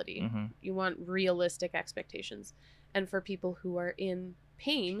reality. Mm-hmm. You want realistic expectations. And for people who are in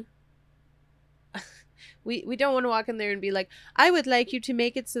pain, we don't want to walk in there and be like, I would like you to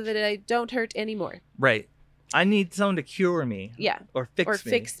make it so that I don't hurt anymore. Right. I need someone to cure me. Yeah. Or fix me. Or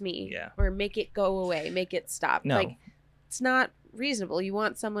fix me. Yeah. Or make it go away. Make it stop. No. Like, it's not reasonable. You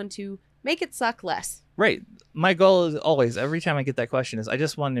want someone to make it suck less. Right. My goal is always, every time I get that question, is I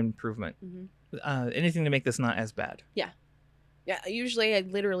just want an improvement. Mm-hmm. Anything to make this not as bad. Yeah. Usually I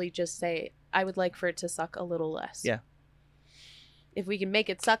literally just say, I would like for it to suck a little less. Yeah. If we can make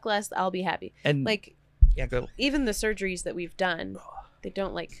it suck less, I'll be happy. And Like, yeah, go. even the surgeries that we've done, they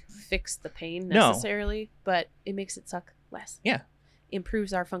don't like fix the pain No. necessarily, but it makes it suck less. Yeah.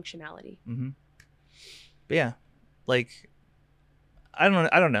 Improves our functionality. Mm-hmm. But yeah, like, I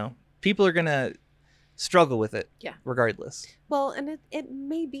don't know. People are gonna struggle with it. Yeah. Regardless. Well, and it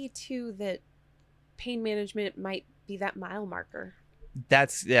may be too that pain management might be that mile marker.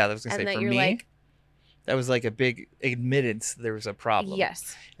 That's I was gonna And say that for you're me, like, that was like a big admittance there was a problem.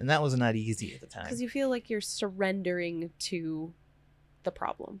 yes. And that was not easy at the time. Because you feel like you're surrendering to the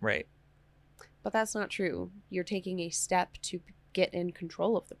problem. Right. But that's not true. You're taking a step to get in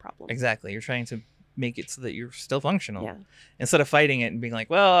control of the problem. Exactly. You're trying to make it so that you're still functional. Yeah. Instead of fighting it and being like,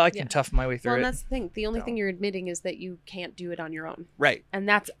 well, I can Yeah. tough my way through Well, and it. that's the thing. The only No. thing you're admitting is that you can't do it on your own. Right. And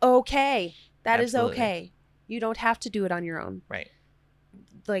that's okay. That is Absolutely. okay. You don't have to do it on your own. Right.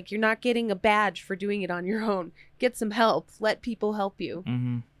 Like, you're not getting a badge for doing it on your own. Get some help. Let people help you.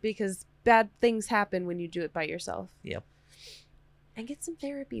 Mm-hmm. Because bad things happen when you do it by yourself. Yep. And get some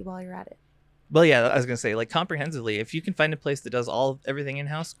therapy while you're at it. Well, yeah, I was gonna say, like, comprehensively, if you can find a place that does everything in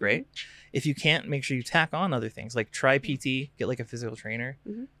house, great. If you can't, make sure you tack on other things, like try PT, get like a physical trainer,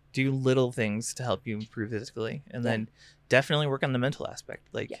 Mhm. do little things to help you improve physically, and then definitely work on the mental aspect.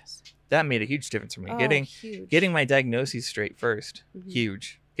 Like, Yes. that made a huge difference for me. Oh, Getting huge. my diagnoses straight 1st, Mhm.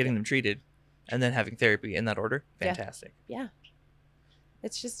 huge. Getting them treated, and then having therapy in that order, Yeah. fantastic. Yeah.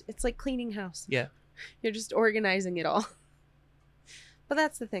 It's like cleaning house. Yeah. You're just organizing it all. But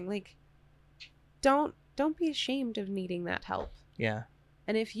that's the thing. Like, don't be ashamed of needing that help. Yeah.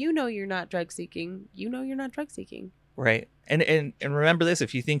 And if you know you're not drug seeking, you know you're not drug seeking. Right. And remember this,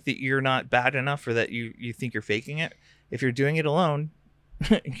 if you think that you're not bad enough or that you think you're faking it, if you're doing it alone,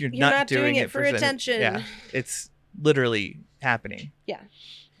 you're not doing it for attention. Yeah. It's literally happening. Yeah.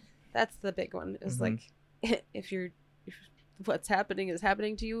 That's the big one. Is Mhm. like, if what's happening is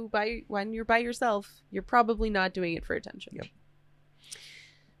happening to you when you're by yourself, you're probably not doing it for attention. Yep.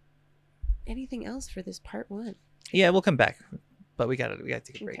 Anything else for this part 1? Yeah, we'll come back. But we gotta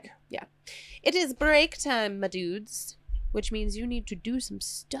take a break. Okay. Yeah. It is break time, my dudes, which means you need to do some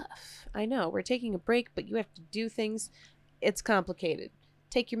stuff. I know, we're taking a break, but you have to do things. It's complicated.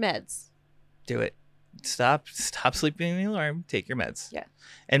 Take your meds. Do it. Stop sleeping in the alarm. Take your meds. Yeah.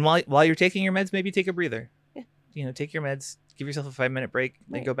 And while you're taking your meds, maybe take a breather. Yeah. Take your meds. Give yourself a 5-minute break.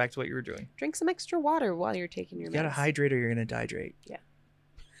 Then Right. go back to what you were doing. Drink some extra water while you're taking your You gotta meds. hydrate or you're gonna dehydrate.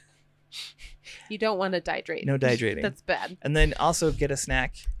 You don't want to dehydrate. No dehydrating. That's bad. And then also get a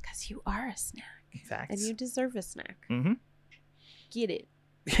snack. Because you are a snack. Facts. And you deserve a snack. Mm-hmm. Get it.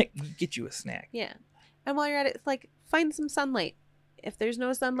 Get you a snack. Yeah. And while you're at it, it's like, find some sunlight. If there's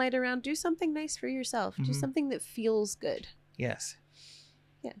no sunlight around, do something nice for yourself. Do Mhm. something that feels good. Yes.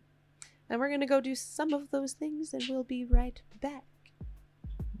 And we're going to go do some of those things, and we'll be right back.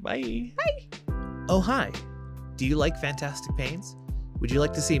 Bye. Oh, hi. Do you like Fantastic Pains? Would you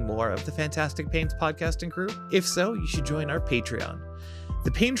like to see more of the Fantastic Pains podcast and crew? If so, you should join our Patreon.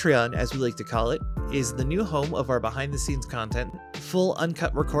 The Patreon, as we like to call it, is the new home of our behind-the-scenes content, full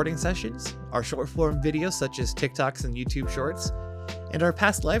uncut recording sessions, our short-form videos such as TikToks and YouTube Shorts, and our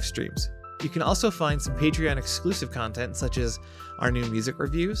past live streams. You can also find some Patreon exclusive content such as our new music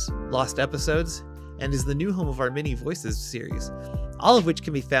reviews, lost episodes, and is the new home of our Mini Voices series, all of which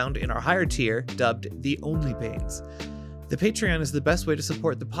can be found in our higher tier dubbed The Only Pains. The Patreon is the best way to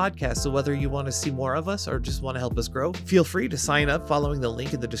support the podcast, so whether you want to see more of us or just want to help us grow, feel free to sign up following the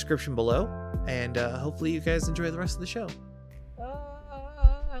link in the description below, and hopefully you guys enjoy the rest of the show.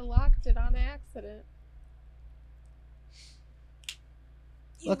 I locked it on accident.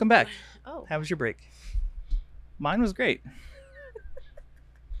 Welcome back. Oh. How was your break? Mine was great.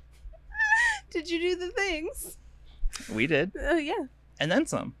 Did you do the things? We did. Oh, yeah. And then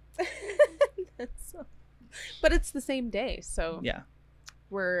some. But it's the same day, so Yeah.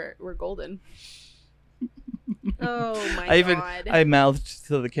 we're golden. Oh my god. I mouthed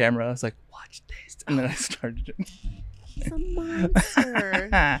to the camera. I was like, watch this. And then I started it. He's a monster.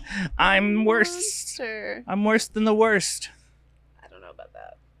 I'm worse. Monster. I'm worse than the worst. I don't know about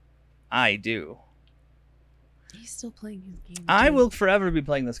that. I do. He's still playing his game. I too. will forever be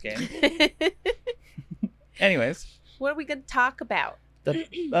playing this game. Anyways, What are we gonna talk about?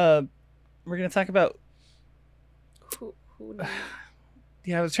 we're gonna talk about. Who knows?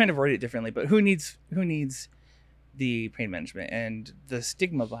 Yeah, I was trying to word it differently, but who needs the pain management and the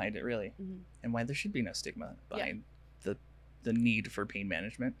stigma behind it, really, and why there should be no stigma behind the need for pain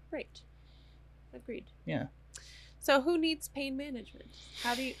management. Right. Agreed. Yeah. So who needs pain management?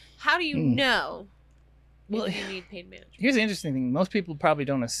 How do you know Well, if you need pain management? Here's the interesting thing: most people probably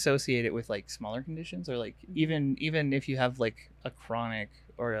don't associate it with like smaller conditions, or like even if you have like a chronic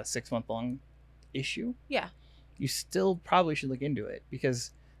or a 6-month-long issue. Yeah. You still probably should look into it,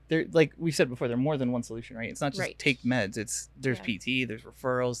 because there, like we said before, there's more than one solution, right? It's not just take meds. There's PT, there's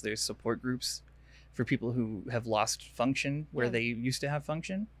referrals, there's support groups for people who have lost function where they used to have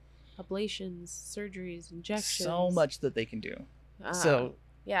function. Ablations, surgeries, injections. So much that they can do. So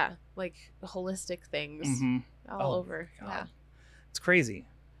yeah, like holistic things all over. God. Yeah. It's crazy.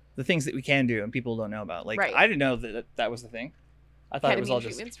 The things that we can do and people don't know about. Like I didn't know that was the thing. I thought it was all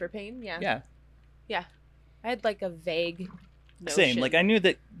just treatments for pain. Yeah. Yeah. Yeah. I had like a vague notion. Same. Like I knew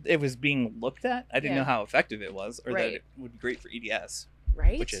that it was being looked at. I didn't know how effective it was, or that it would be great for EDS.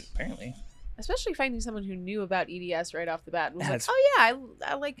 Right. Which it apparently. Especially finding someone who knew about EDS right off the bat and was like, "Oh yeah,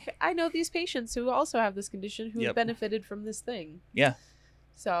 I know these patients who also have this condition who have benefited from this thing." Yeah.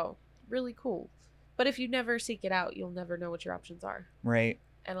 So really cool. But if you never seek it out, you'll never know what your options are. Right.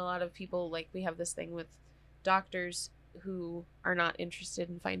 And a lot of people, like, we have this thing with doctors who are not interested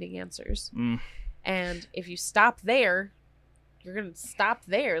in finding answers. And if you stop there, you're gonna stop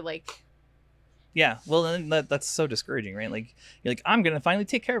there. Like. Yeah, well, then that's so discouraging, right? Like, you're like, I'm going to finally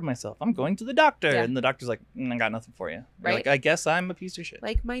take care of myself. I'm going to the doctor. Yeah. And the doctor's like, I got nothing for you. Right. Like, I guess I'm a piece of shit.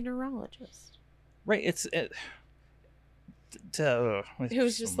 Like my neurologist. Right. It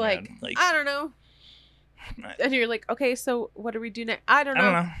was just like, I don't know. And you're like, okay, so what do we do next? I don't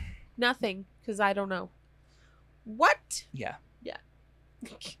know. Nothing, because I don't know. What? Yeah. Yeah.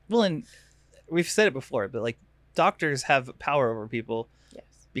 Well, and we've said it before, but like, doctors have power over people.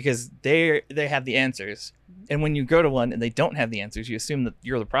 Because they have the answers, and when you go to one and they don't have the answers, you assume that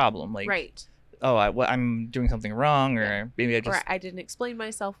you're the problem. Like, right? Oh, I'm doing something wrong, or maybe I just, or I didn't explain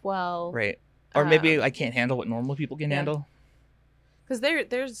myself well, right? Or maybe I can't handle what normal people can handle. Because there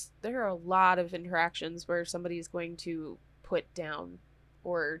are a lot of interactions where somebody is going to put down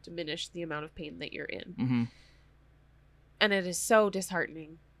or diminish the amount of pain that you're in, and it is so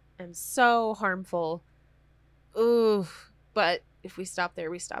disheartening and so harmful. Ooh, but. If we stop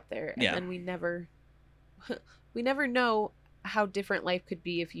there, we stop there. And then we never know how different life could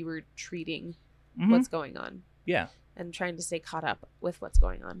be if you were treating what's going on. Yeah. And trying to stay caught up with what's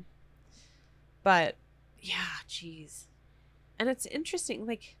going on. But yeah, geez. And it's interesting,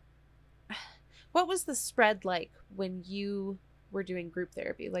 like, what was the spread like when you were doing group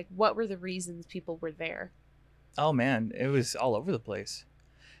therapy? Like, what were the reasons people were there? Oh man, it was all over the place.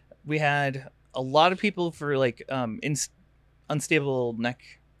 We had a lot of people for like unstable neck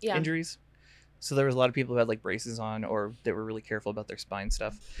injuries. So there was a lot of people who had like braces on, or they were really careful about their spine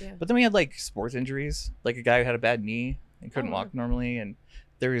stuff. Yeah. But then we had like sports injuries, like a guy who had a bad knee and couldn't walk normally. And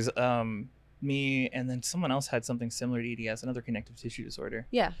there was me, and then someone else had something similar to EDS, another connective tissue disorder.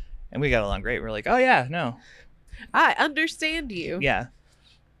 Yeah. And we got along great. We're like, oh yeah, no. I understand you. Yeah.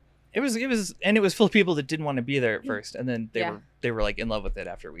 It was full of people that didn't want to be there at first, and then they were like in love with it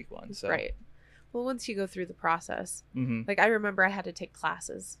after week 1. So right. Well, once you go through the process, like I remember I had to take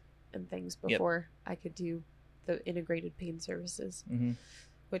classes and things before I could do the integrated pain services,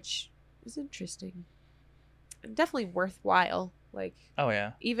 which was interesting and definitely worthwhile. Like, oh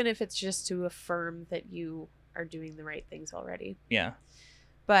yeah, even if it's just to affirm that you are doing the right things already. Yeah.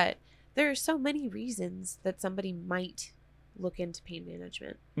 But there are so many reasons that somebody might look into pain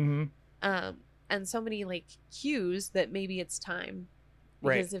management. And so many like cues that maybe it's time.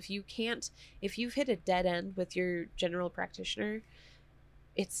 Because if you've hit a dead end with your general practitioner,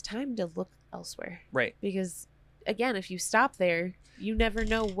 it's time to look elsewhere. Right. Because again, if you stop there, you never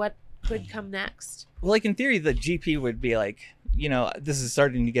know what could come next. Well, like in theory, the GP would be like, this is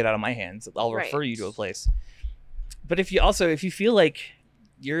starting to get out of my hands. I'll refer you to a place. But if you feel like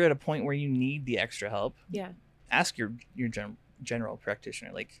you're at a point where you need the extra help, ask your general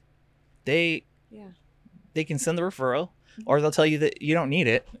practitioner. Like they can send the referral. Or they'll tell you that you don't need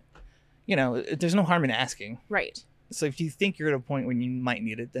it. There's no harm in asking. Right. So if you think you're at a point when you might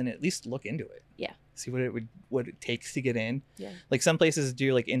need it, then at least look into it. Yeah. See what it takes to get in. Yeah. Like some places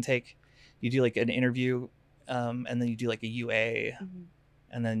do like intake. You do like an interview, and then you do like a UA,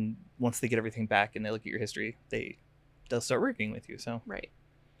 and then once they get everything back and they look at your history, they'll start working with you. So. Right.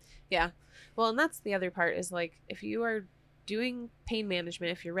 Yeah. Well, and that's the other part is like if you are doing pain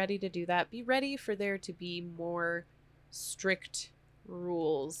management, if you're ready to do that, be ready for there to be more strict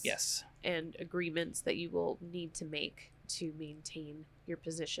rules Yes. and agreements that you will need to make to maintain your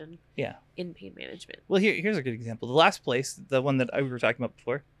position Yeah. in pain management. Well, here's a good example. The last place, the one that we were talking about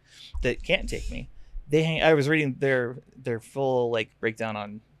before, that can't take me. I was reading their full like breakdown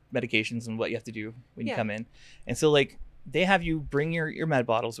on medications and what you have to do when you Yeah. come in, and so like they have you bring your med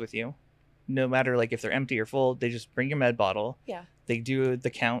bottles with you, no matter like if they're empty or full. They just bring your med bottle. Yeah. They do the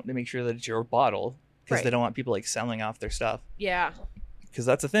count to make sure that it's your bottle because they Right. don't want people like selling off their stuff, Yeah. because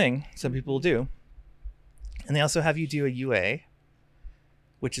that's a thing some people will do. And they also have you do a UA,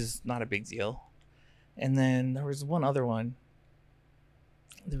 which is not a big deal. And then there was one other one.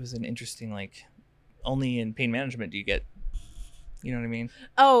 There was an interesting, like, only in pain management do you get, you know what I mean?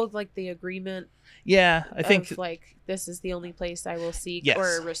 Oh, like the agreement Yeah, I think. of like this is the only place I will seek Yes.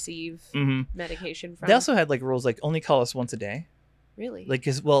 or receive Mhm. medication from. They also had like rules like only call us once a day. Really? Like,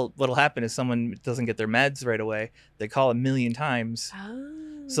 cause well, what'll happen is someone doesn't get their meds right away. They call a million times.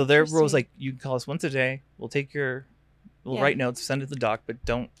 Oh, So their rules interesting. like you can call us once a day. We'll Yeah. write notes, send it to the doc, but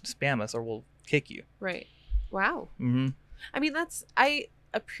don't spam us or we'll kick you. Right. Wow. Mm-hmm. I mean, I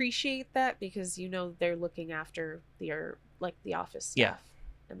appreciate that because they're looking after the office staff Yeah,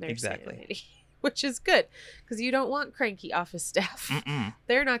 and their exactly. sanity, which is good because you don't want cranky office staff. Mm-mm.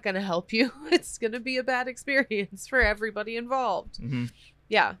 They're not going to help you. It's going to be a bad experience for everybody involved. Mm-hmm.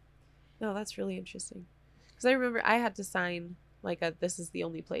 Yeah. No, that's really interesting. Because I remember I had to sign this is the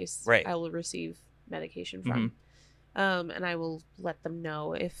only place Right. I will receive medication from. And I will let them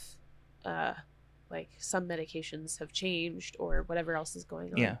know if some medications have changed or whatever else is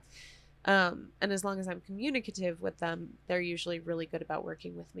going on. Yeah. And as long as I'm communicative with them, they're usually really good about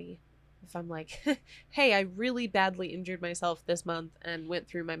working with me. If I'm like, hey, I really badly injured myself this month and went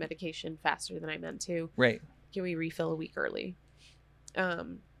through my medication faster than I meant to. Right. Can we refill a week early?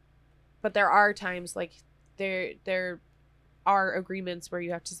 But there are times like there are agreements where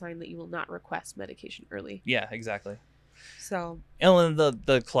you have to sign that you will not request medication early. Yeah, exactly. So And then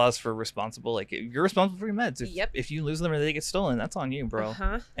the clause for responsible, like you're responsible for your meds. Yep. If you lose them or they get stolen, that's on you, bro.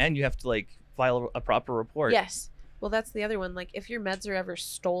 uh-huh. And you have to like file a proper report. Yes. Well, that's the other one. Like if your meds are ever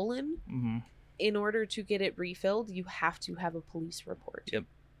stolen, Mm-hmm. in order to get it refilled, you have to have a police report. Yep.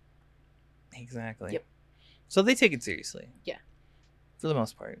 Exactly. Yep. So they take it seriously. Yeah. For the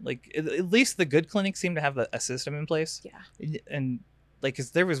most part, like at least the good clinics seem to have a system in place. Yeah. And like, cause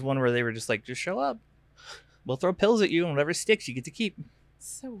there was one where they were just like, just show up. We'll throw pills at you, and whatever sticks, you get to keep.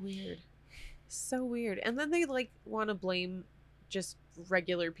 So weird. So weird. And then they want to blame just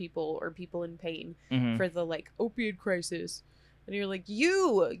regular people or people in pain Mhm. for the opioid crisis. And you're like,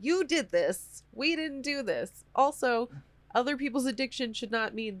 you did this. We didn't do this. Also, other people's addiction should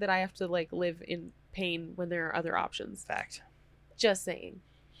not mean that I have to live in pain when there are other options. Fact. Just saying.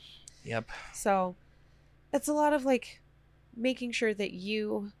 Yep. So it's a lot of making sure that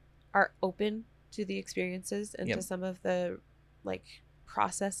you are open to the experiences and Yep. to some of the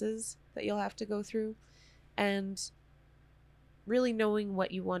processes that you'll have to go through, and really knowing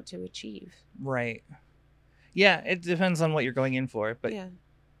what you want to achieve. Right. Yeah, it depends on what you're going in for, but yeah.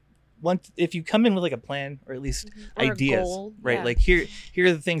 if you come in with a plan or at least Or a ideas, goal, right? yeah. Like here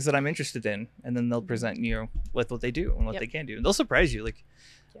are the things that I'm interested in, and then they'll present you with what they do and what Yep. they can do. They'll surprise you.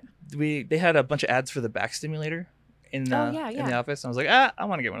 They had a bunch of ads for the back stimulator in the office. And I was like, I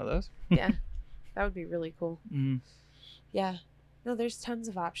want to get one of those. Yeah. That would be really cool. Mm. Yeah. No, there's tons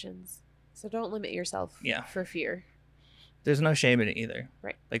of options. So don't limit yourself Yeah. for fear. There's no shame in it either.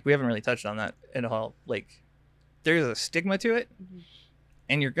 Right. Like we haven't really touched on that at all. Like there's a stigma to it. Mhm.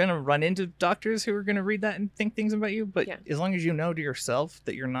 And you're going to run into doctors who are going to read that and think things about you. But Yeah. as long as you know to yourself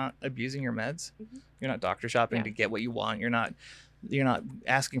that you're not abusing your meds, Mhm. you're not doctor shopping Yeah. to get what you want. You're not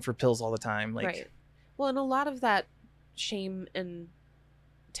asking for pills all the time. Like, right. Well, and a lot of that shame and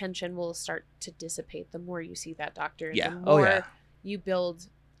tension will start to dissipate the more you see that doctor. And Yeah. the Oh, more yeah. you build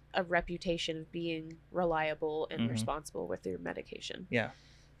a reputation of being reliable and Mhm. responsible with your medication. Yeah.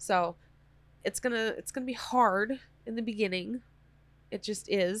 So it's gonna be hard in the beginning. It just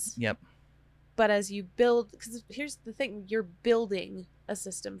is. Yep. But as you build, because here's the thing, you're building a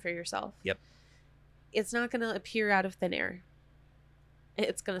system for yourself. Yep. It's not going to appear out of thin air.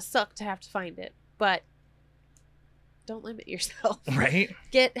 It's going to suck to have to find it, but don't limit yourself. Right.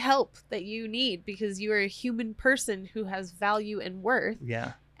 Get help that you need because you are a human person who has value and worth,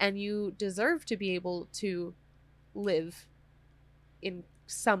 Yeah. and you deserve to be able to live in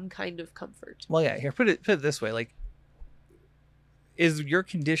some kind of comfort. Well, yeah. Here, put it this way. Like, is your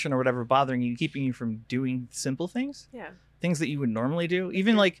condition or whatever bothering you, keeping you from doing simple things? Yeah. things that you would normally do,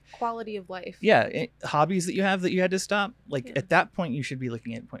 even like quality of life. hobbies that you have that you had to stop. Like Yeah. at that point, you should be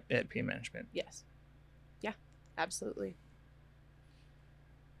looking at pain management. Yes. Yeah, absolutely.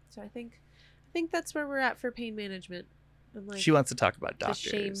 So I think that's where we're at for pain management. And like She wants to talk about the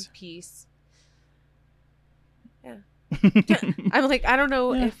shame doctors. piece. Yeah. I'm like, I don't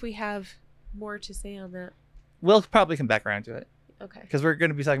know Yeah. if we have more to say on that. We'll probably come back around to it Okay. because we're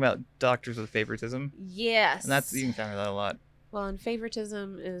going to be talking about doctors with favoritism, Yes. and you can cover that a lot. Well, and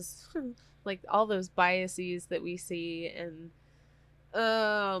favoritism is like all those biases that we see, and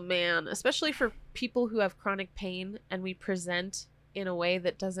oh man, especially for people who have chronic pain and we present in a way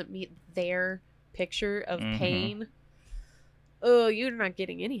that doesn't meet their picture of Mhm. pain. Oh, you're not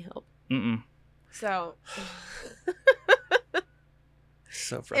getting any help. Mm-mm. So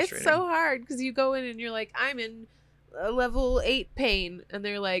So frustrating. it's so hard because you go in and you're like, I'm in a level 8 pain, and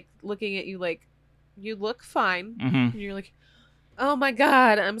they're like looking at you like, you look fine. Mm-hmm. And you're like, oh my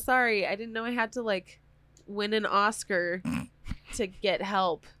god, I'm sorry, I didn't know I had to like win an Oscar to get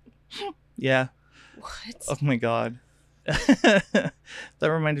help. Yeah. What? Oh my god. That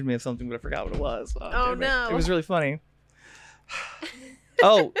reminded me of something, but I forgot what it was. Oh, damn it. no. It was really funny.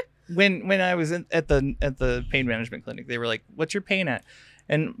 Oh, when I was at the pain management clinic, they were like, "What's your pain at?"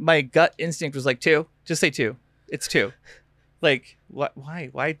 And my gut instinct was like 2. Just say 2. It's 2. Like, what?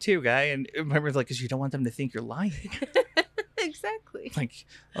 Why 2, guy? And I remember like, because you don't want them to think you're lying. Exactly. Like,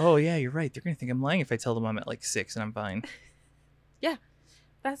 oh yeah, you're right. They're gonna think I'm lying if I tell them I'm at like 6 and I'm fine.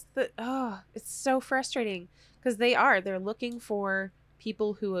 That's it's so frustrating because they're looking for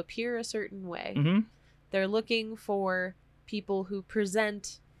people who appear a certain way. Mm-hmm. They're looking for people who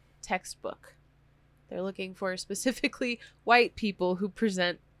present textbook. They're looking for specifically white people who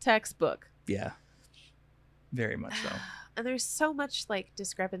present textbook. Yeah. Very much so. And there's so much like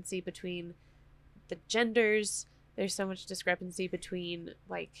discrepancy between the genders. There's so much discrepancy between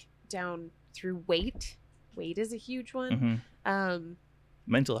like down through weight. Weight is a huge one. Mm-hmm.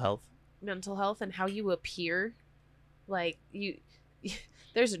 Mental health. Mental health and how you appear. Like you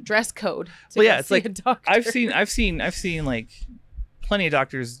there's a dress code to Well, yeah, go it's see like a doctor. I've seen like plenty of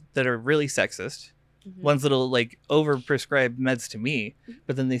doctors that are really sexist. Mhm. Ones that'll like over prescribe meds to me,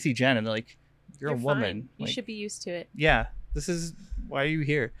 but then they see Jen and they're like, "You're a woman. fine. You Like, should be used to it. yeah, this is why are you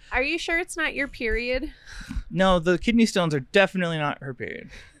here?" Are you sure it's not your period? No, the kidney stones are definitely not her period.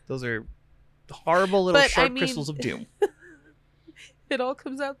 Those are horrible little But, I sharp mean- crystals of doom. It all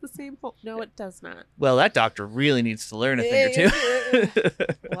comes out the same hole. No, it does not. Well, that doctor really needs to learn a thing or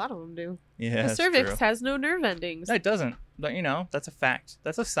two. A lot of them do. Yeah, The that's cervix true. has no nerve endings. No, it doesn't. But you know, that's a fact.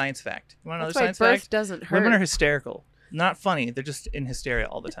 That's a science fact. You want That's another why science birth fact? doesn't hurt. Women are hysterical. Not funny. They're just in hysteria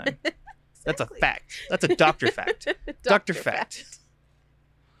all the time. That's a Exactly. fact. That's a doctor fact. Doctor fact.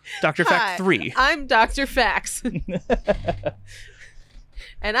 Dr. Hi, Fact 3. I'm Dr. Fax,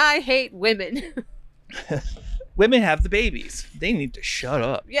 and I hate women. Women have the babies. They need to shut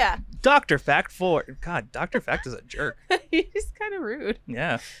up. Yeah, Dr. Fact 4. God, Dr. Fact is a jerk. he's kind of rude.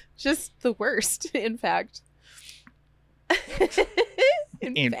 Yeah. Just the worst, in fact.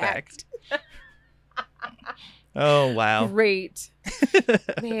 In fact. Oh, wow. Great.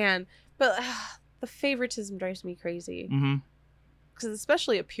 Man. But the favoritism drives me crazy. Mm-hmm. Because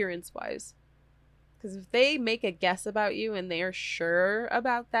especially appearance-wise. Because if they make a guess about you and they are sure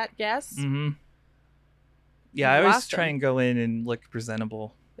about that guess, Mm-hmm. Yeah, I You've always lost try them. and go in and look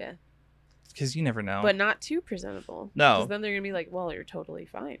presentable. Yeah. Because you never know. but not too presentable. No. Because then they're going to be like, well, you're totally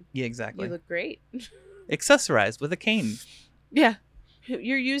fine. Yeah, exactly. You look great. Accessorized with a cane. Yeah.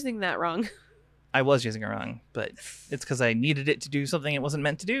 You're using that wrong. I was using it wrong, but it's because I needed it to do something it wasn't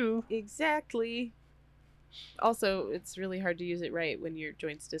meant to do. Exactly. Also, it's really hard to use it right when your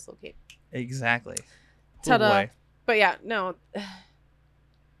joints dislocate. Exactly. Ta-da. Oh, boy. But yeah, no.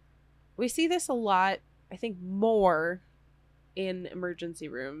 We see this a lot, I think more in emergency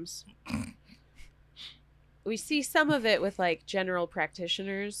rooms. We see some of it with like general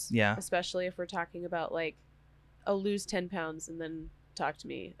practitioners. Yeah. Especially if we're talking about like, oh, lose 10 pounds and then talk to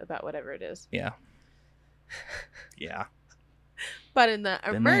me about whatever it is. Yeah. Yeah. But in the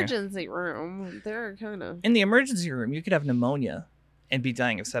Been there. emergency room, they're kind of. In the emergency room, you could have pneumonia and be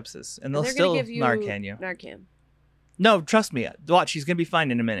dying of sepsis, and they'll they're still gonna give you Narcan you. Narcan. No, trust me. Watch, she's gonna be fine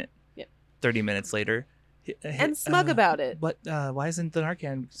in a minute. Yep. 30 minutes later. And smug about it. But why isn't the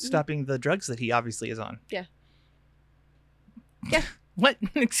Narcan stopping the drugs that he obviously is on? Yeah. Yeah. What?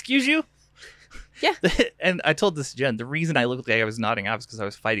 Excuse you? Yeah. And I told this to Jen. The reason I looked like I was nodding off is because I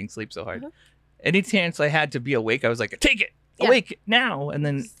was fighting sleep so hard. Uh-huh. Any chance I had to be awake, I was like, take it! Yeah. Awake now! And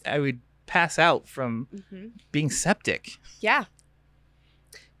then I would pass out from hmm being septic. Yeah.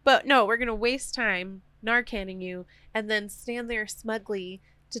 But no, we're going to waste time Narcaning you and then stand there smugly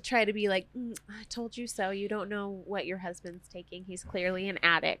to try to be like, I told you so. You don't know what your husband's taking. He's clearly an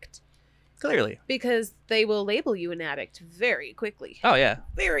addict. Clearly. Because they will label you an addict very quickly. Oh, yeah.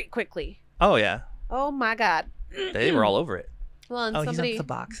 Very quickly. Oh, yeah. Oh, my God. They were all over it. Well, and He's on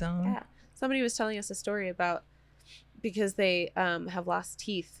Suboxone? Yeah. Somebody was telling us a story about because they have lost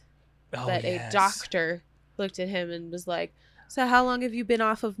teeth. Oh, That yes. a doctor looked at him and was like, so how long have you been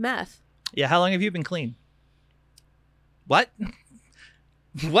off of meth? Yeah, how long have you been clean? What?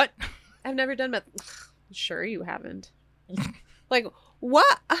 What? I've never done meth. Sure you haven't. Like,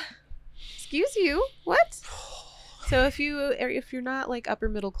 what? Excuse you? What? So if you're not like upper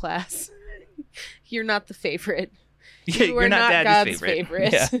middle class, you're not the favorite. You are You're not God's Daddy's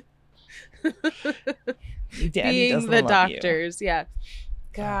favorite. favorite. Yeah. Daddy Being doesn't the love you. doctors. Yeah.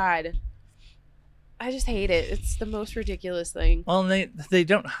 God. I just hate it. It's the most ridiculous thing. Well, and they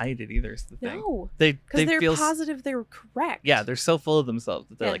don't hide it either. Is the thing. No. They Because they're feel positive they're correct. Yeah, they're so full of themselves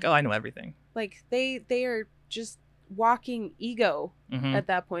that they're Yeah. like, oh, I know everything. Like they are just walking ego Mhm. at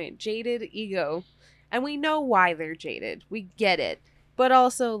that point. Jaded ego. And we know why they're jaded. We get it. But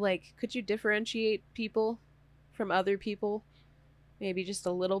also, like, could you differentiate people from other people? Maybe just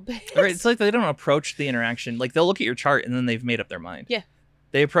a little bit. Or it's like they don't approach the interaction. Like they'll look at your chart and then they've made up their mind. Yeah.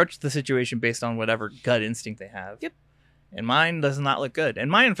 They approach the situation based on whatever gut instinct they have. Yep. And mine does not look good. And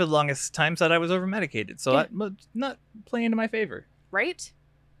mine for the longest time said I was over medicated. So Yeah. that not playing into my favor. Right?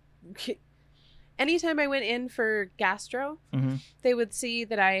 Anytime I went in for gastro, Mm-hmm. they would see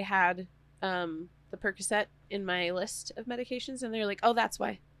that I had the Percocet in my list of medications, and they're like, "Oh, that's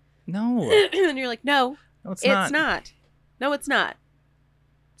why." No. And you're like, "No, No, it's it's not. not. No, it's not.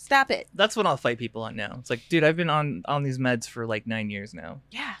 Stop it." That's what I'll fight people on now. It's like, dude, I've been on these meds for like 9 years now.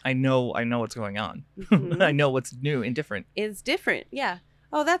 Yeah, I know what's going on. Mhm. I know what's new and different. It's different. Yeah.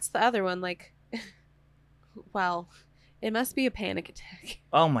 Oh, that's the other one. Like, well, it must be a panic attack.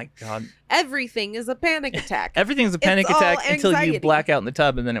 Oh my god. Everything is a panic attack. Everything's a panic all attack until anxiety. you black out in the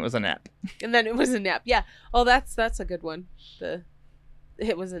tub and then it was a nap. And then it was a nap. Yeah. Oh, that's a good one.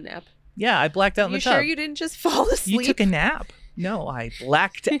 It was a nap. Yeah, I blacked out in You the tub. sure you didn't just fall asleep? You took a nap. No, I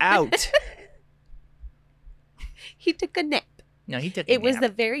blacked out. He took a nap. No, he took a It was nap. a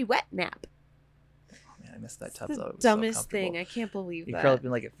very wet nap. Oh, man, I missed that tub It's though. the It was so dumbest thing. comfortable. I can't believe You that. curl up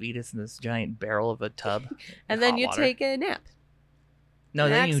in like a fetus in this giant barrel of a tub. And then hot you water. take a nap. no,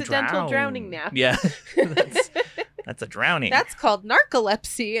 an then you accidental drown. drowning nap. Yeah, that's a drowning. That's called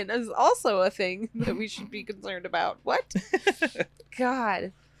narcolepsy and is also a thing that we should be concerned about. What?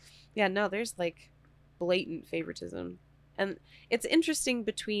 God. Yeah, no, there's like blatant favoritism. And it's interesting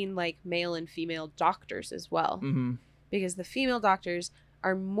between like male and female doctors as well. hmm Because the female doctors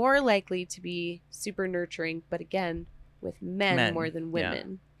are more likely to be super nurturing, but again, with men more than yeah.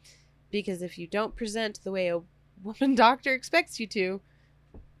 women. Because if you don't present the way a woman doctor expects you to,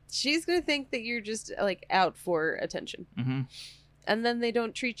 she's going to think that you're just like out for attention. hmm And then they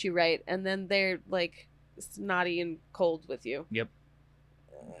don't treat you right. And then they're like snotty and cold with you. Yep.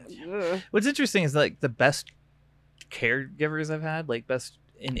 Ugh. What's interesting is like the best caregivers I've had, like best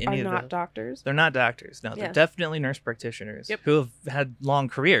in Are any of not the. doctors. They're not doctors. No, Yeah. they're definitely nurse practitioners Yep. who have had long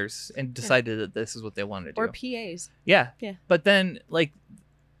careers and decided that this is what they want to do. Or PAs. Yeah. Yeah. But then, like,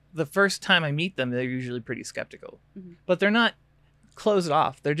 the first time I meet them, they're usually pretty skeptical. Mhm. But they're not closed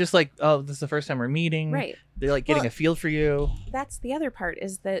off. They're just like, oh, this is the first time we're meeting. Right. They're like getting Well- a feel for you. That's the other part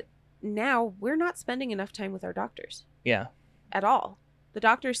is that now we're not spending enough time with our doctors Yeah. at all. The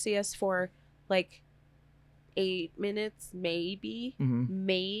doctors see us for like 8 minutes, maybe. hmm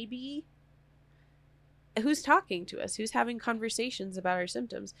Maybe. Who's talking to us? Who's having conversations about our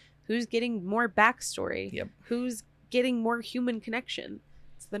symptoms? Who's getting more backstory? Yep. Who's getting more human connection?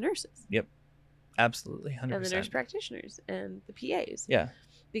 It's the nurses Absolutely. 100%. and the nurse practitioners and the PAs. Yeah.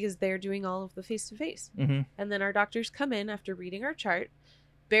 Because they're doing all of the face-to-face. hmm And then our doctors come in after reading our chart,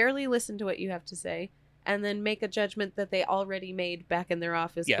 barely listen to what you have to say, and then make a judgment that they already made back in their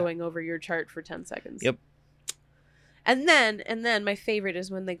office Yeah. going over your chart for 10 seconds. Yep. And then my favorite is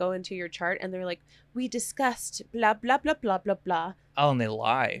when they go into your chart and they're like, we discussed blah, blah, blah, blah, blah, blah. Oh, and they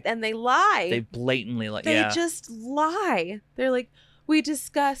lie. And they lie. They blatantly lie. They Yeah. just lie. They're like, we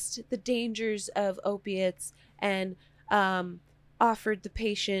discussed the dangers of opiates and offered the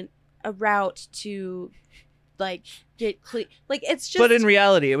patient a route to like get clean. Like it's just But in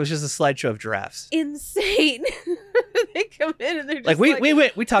reality, it was just a slideshow of giraffes. insane. They come in and they're just Like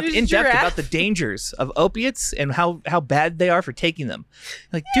we talked there's in depth giraffe. about the dangers of opiates and how bad they are for taking them.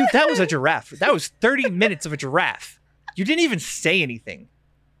 Like, dude, that was a giraffe. That was 30 minutes of a giraffe. You didn't even say anything.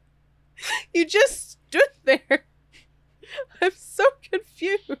 You just stood there. I'm so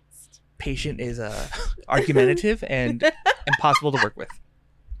confused. Patient is argumentative and impossible to work with.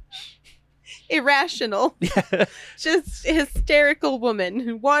 Irrational. Yeah. Just hysterical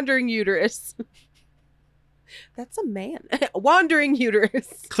woman. Wandering uterus. That's a man. Wandering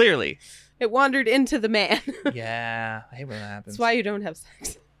uterus. Clearly. It wandered into the man. Yeah. I hate when that happens. That's why you don't have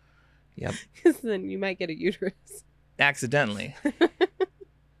sex. Yep. Because then you might get a uterus. Accidentally.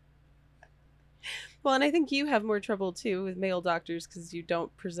 Well, and I think you have more trouble too with male doctors because you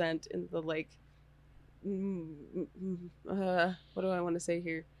don't present in the like, what do I want to say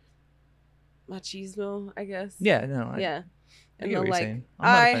here? Machismo, I guess. Yeah, no. Yeah. I And get the what you're like, saying. I'm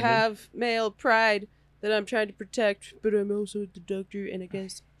not I offended. have male pride that I'm trying to protect, but I'm also the doctor, and I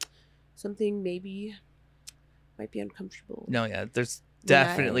guess something maybe might be uncomfortable. No, yeah. There's Yeah,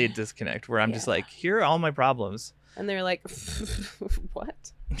 definitely a disconnect where I'm just yeah. like, here are all my problems. And they're like,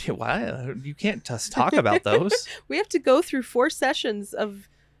 what? Why? You can't just talk about those. We have to go through 4 sessions of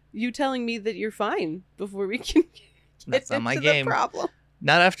you telling me that you're fine before we can get That's not my into game. the problem.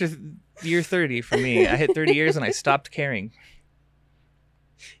 Not after year 30 for me. I hit 30 years and I stopped caring.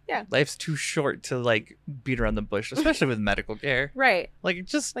 Yeah. Life's too short to like beat around the bush, especially with medical care. Right. Like it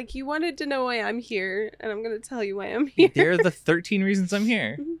just Like you wanted to know why I'm here, and I'm going to tell you why I'm here. they're the 13 reasons I'm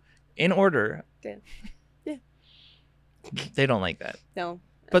here. Mhm. In order. Yeah. Yeah. They don't like that. No.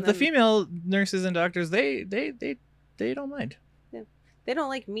 But And the then female nurses and doctors, they don't mind. they don't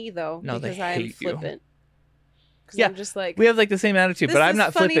like me though, No, they because I'm hate you. flippant. Because Yeah, I'm just like, We have like the same attitude, this but I'm is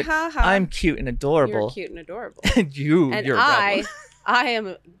not funny, flippant. haha. I'm cute and You're adorable. cute and adorable. And you're a problem. I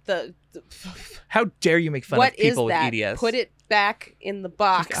am the How dare you make fun what of people is that? with EDS? Put it back in the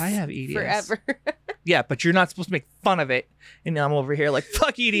box. I have EDS. forever. Yeah, but you're not supposed to make fun of it. And I'm over here like,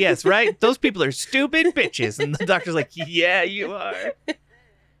 fuck EDS, right? Those people are stupid bitches. And the doctor's like, yeah, you are.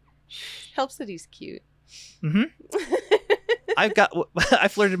 Helps that he's cute. hmm I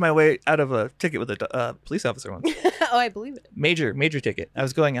flirted my way out of a ticket with a police officer once. Oh, I believe it. Major ticket. I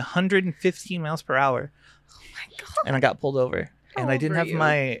was going 115 miles per hour Oh my god. and I got pulled over. How And I old didn't were have you?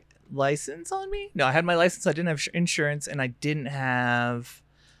 my license on me. No, I had my license. I didn't have insurance and I didn't have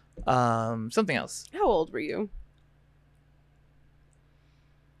something else. How old were you?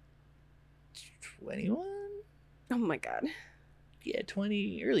 21? Oh my god. Yeah,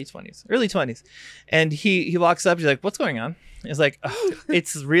 early 20s. And he walks up, he's like, what's going on? It's like, "Ugh,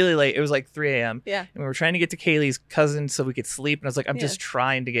 it's really late. It was like 3 a.m. Yeah. And we were trying to get to Kaylee's cousin so we could sleep. And I was like, I'm Yeah. just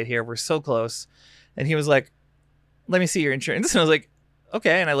trying to get here. We're so close. And he was like, let me see your insurance. And I was like,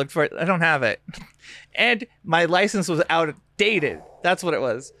 okay. And I looked for it. I don't have it. And my license was outdated. That's what it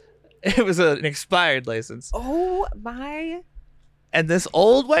was. It was an expired license. Oh my. And this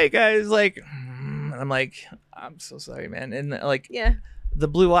old white guy is like, and I'm like, I'm so sorry, man. And like Yeah. the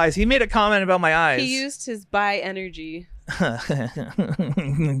blue eyes, he made a comment about my eyes. He used his bi energy.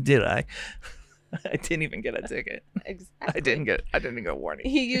 Did I? I didn't even get a ticket. Exactly. I didn't get a warning.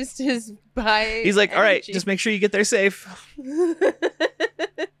 He used his bi. He's like, all right, energy. just make sure you get there safe.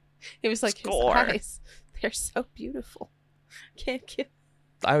 It was like Score. his eyes. They're so beautiful. Can't get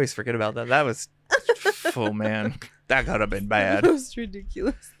I always forget about that. That was, oh man, that could have been the bad. most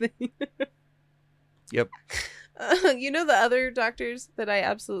ridiculous thing. Yep. You know the other doctors that I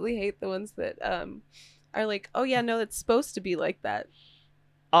absolutely hate, the ones that are like, oh yeah, no, it's supposed to be like that.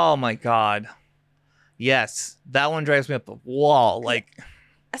 Oh my god. Yes, that one drives me up the wall. Like,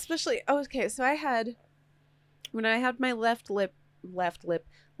 Especially, oh, okay, so when I had my left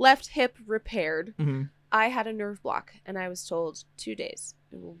hip repaired, mhm. I had a nerve block, and I was told 2 days.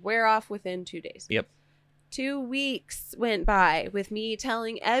 It will wear off within 2 days. Yep. 2 weeks went by with me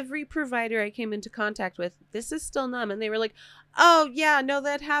telling every provider I came into contact with, this is still numb. And they were like, oh, yeah, no,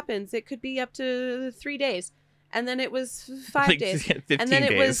 that happens. It could be up to 3 days. And then it was 5 Like, days. 15 And then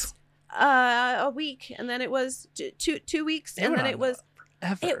it days. was a week. And then it was two weeks. They And were then on it was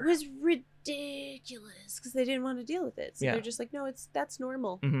forever. it was ridiculous because they didn't want to deal with it. So Yeah. they're just like, no, that's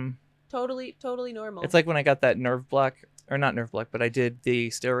normal. Mhm. Totally normal. It's like when I got that nerve block, or not nerve block, but I did the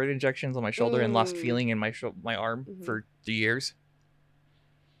steroid injections on my shoulder and lost Mm. feeling in my my arm Mhm. for years.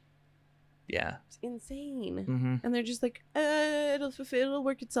 Yeah. It's insane. Mm-hmm. And they're just like, it'll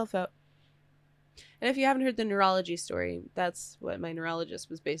work itself out. And if you haven't heard the neurology story, that's what my neurologist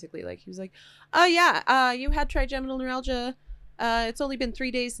was basically like. He was like, oh yeah, you had trigeminal neuralgia. It's only been 3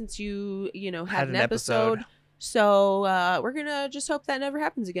 days since you had an episode. So we're gonna just hope that never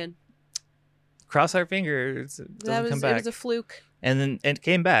happens again. Cross our fingers. It doesn't come back. It was a fluke. And then it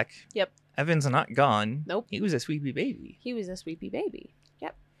came back. Yep. Evan's not gone. Nope. He was a sweetie baby. He was a sweepy baby.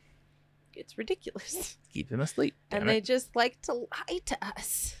 Yep. It's ridiculous. Keep him asleep. And damn they it. just like to lie to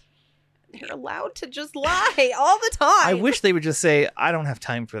us. They're allowed to just lie all the time. I wish they would just say, I don't have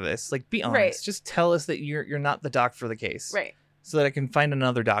time for this. Like, be honest. Right. Just tell us that you're not the doc for the case. Right. So that I can find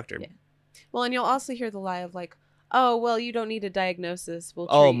another doctor. Yeah. Well, and you'll also hear the lie of like, oh, well, you don't need a diagnosis. We'll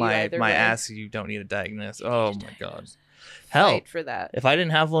treat Oh, you my either way. ass, you don't need a diagnosis. You need Oh, a my God. diagnosis. Hell, Fight for that. if I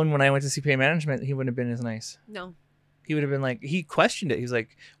didn't have one when I went to see pain management, he wouldn't have been as nice. No. He would have been like, he questioned it. He's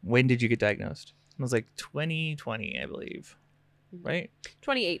like, when did you get diagnosed? I was like, 2020, I believe. Mhm. Right?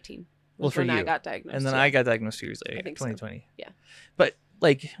 2018. Well, was for when I you. got diagnosed. And then yeah. I got diagnosed 2 years later. I think so. 2020. Yeah. But,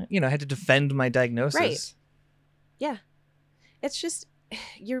 like, I had to defend my diagnosis. Right. Yeah. It's just,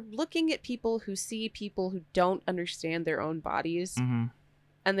 you're looking at people who see people who don't understand their own bodies. Mm-hmm.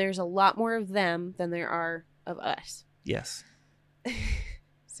 And there's a lot more of them than there are of us. Yes.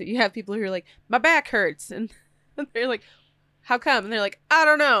 So you have people who are like, my back hurts. And they're like, how come? And they're like, I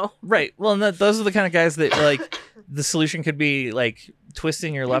don't know. Right. Well, and those are the kind of guys that, like, the solution could be, like,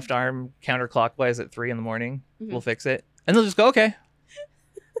 twisting your left arm counterclockwise at 3 a.m. Mhm. We'll fix it. And they'll just go, okay,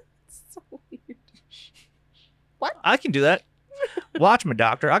 It's so weird. I can do that. Watch me,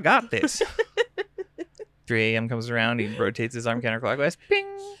 doctor. I got this. 3 a.m. comes around. He rotates his arm counterclockwise. Bing.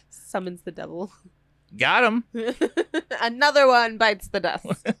 Summons the devil. Got him. Another one bites the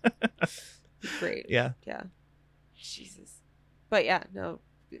dust. Great. Yeah. Yeah. Jesus. But yeah, no.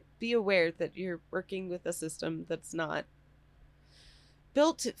 Be aware that you're working with a system that's not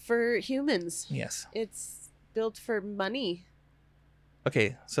built for humans. Yes. It's built for money.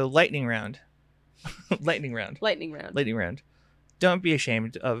 Okay. So lightning round. Lightning round. Lightning round. Lightning round. Don't be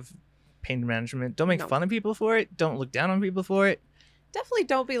ashamed of pain management. Don't make No. fun of people for it. Don't look down on people for it. Definitely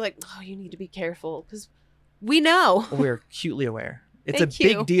don't be like, oh, you need to be careful, because we know. We're acutely aware. It's Thank a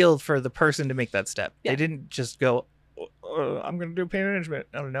you. big deal for the person to make that step. Yeah. They didn't just go, I'm going to do pain management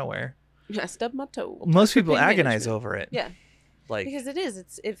out of nowhere. I stubbed my toe. Most people Pain agonize management. over it. Yeah. Like, Because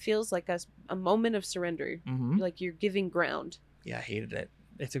it feels like a moment of surrender. mhm. Like you're giving ground. Yeah, I hated it.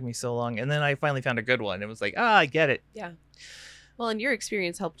 It took me so long. And then I finally found a good one. It was like, I get it. Yeah. Well, and your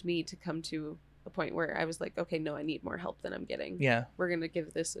experience helped me to come to a point where I was like, okay, no, I need more help than I'm getting. Yeah, We're going to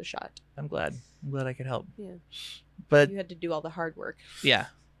give this a shot. I'm glad. I'm glad I could help. Yeah. But You had to do all the hard work. yeah,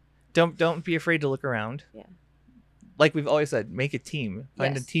 don't be afraid to look around. Yeah. Like we've always said, make a team.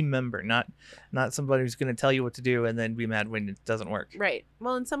 Find Yes. a team member, not somebody who's going to tell you what to do and then be mad when it doesn't work. Right.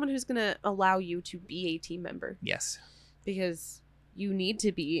 Well, and someone who's going to allow you to be a team member, Yes. because you need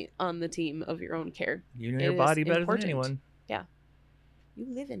to be on the team of your own care. You know It your is body better important. than anyone. You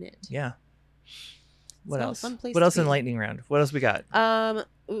live in it. Yeah. What not a else? fun place What to else in be. lightning round? What else we got?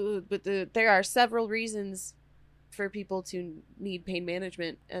 There are several reasons for people to need pain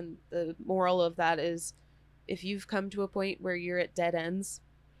management, and the moral of that is, if you've come to a point where you're at dead ends,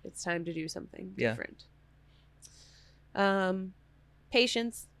 it's time to do something Yeah. different.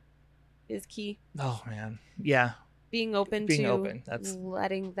 Patience is key. Oh man. Yeah. Being open Being to open, that's-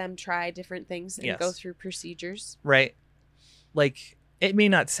 letting them try different things and go Yes. through procedures. Right. Like it may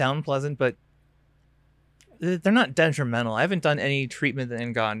not sound pleasant, but they're not detrimental. I haven't done any treatment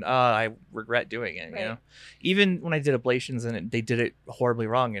and gone, I regret doing it. You Right. know, even when I did ablations and they did it horribly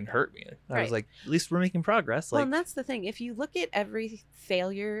wrong and hurt me, I Right. was like, at least we're making progress. Well, Like, and that's the thing. If you look at every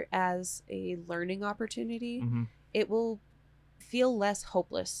failure as a learning opportunity, mhm. it will feel less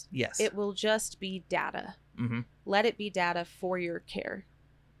hopeless. Yes. It will just be data. Mhm. Let it be data for your care.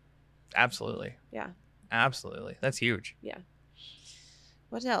 Absolutely. Yeah. Absolutely. That's huge.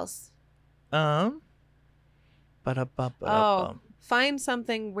 What else? Find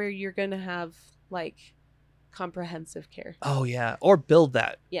something where you're going to have like comprehensive care. Oh yeah. Or build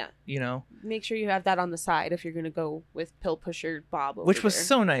that. Yeah. You know, Make sure you have that on the side if you're going to go with pill pusher Bob over which was there.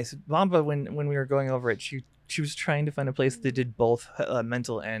 so nice. Bamba, when we were going over it, she was trying to find a place that did both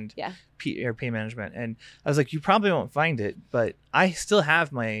mental and Yeah. pain management, and I was like, you probably won't find it, but I still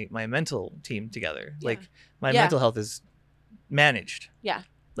have my mental team together. Yeah. Like my Yeah. mental health is managed. Yeah.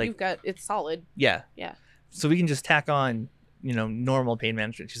 Like You've got it's solid. yeah, Yeah. So we can just tack on, normal pain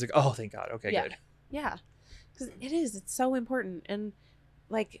management. She's like, oh, thank God. Okay, Yeah. good. Yeah. Cuz it's so important, and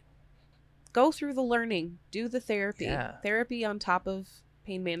like go through the learning, do the therapy. Yeah. Therapy on top of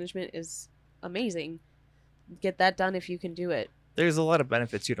pain management is amazing. Get that done if you can do it. There's a lot of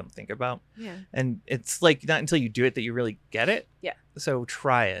benefits you don't think about, Yeah. and it's like not until you do it that you really get it. Yeah. So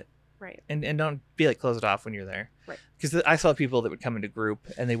try it. Right. And don't be like close it off when you're there. Right. Because I saw people that would come into group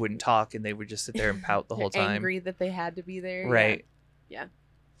and they wouldn't talk and they would just sit there and pout the whole They're time. angry that they had to be there. Right. Yeah.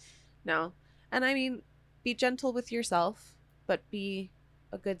 No. And I mean, be gentle with yourself, but be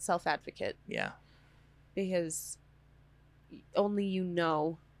a good self-advocate, Yeah. because only you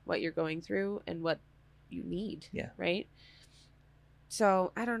know what you're going through and what you need. Yeah. Right?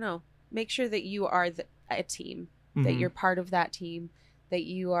 So, I don't know. make sure that you are a team, that Mhm. you're part of that team, that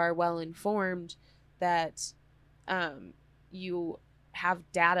you are well informed, that you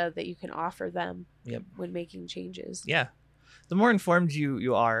have data that you can offer them Yep. when making changes. Yeah. The more informed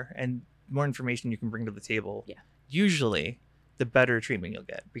you are and more information you can bring to the table, Yeah. usually the better treatment you'll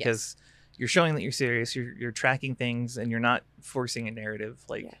get, because you're showing that you're serious, you're tracking things, and you're not forcing a narrative.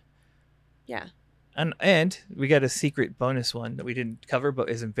 Like, Yeah. and we got a secret bonus one that we didn't cover but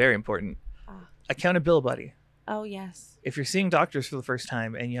isn't very important. Ah. Accountability buddy. Oh, yes. If you're seeing doctors for the first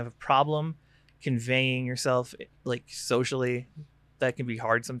time and you have a problem conveying yourself like socially, that can be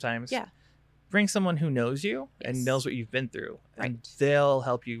hard sometimes. Yeah. Bring someone who knows you and Yes. knows what you've been through, and Right. they'll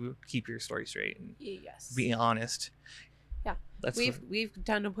help you keep your story straight and Yes. be honest. Yeah. That's We've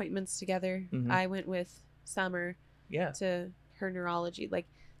done appointments together. Mhm. I went with Summer yeah. to her neurology. Like,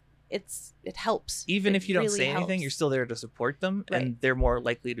 it helps. Even It if you don't really say anything, helps. you're still there to support them, Right. and they're more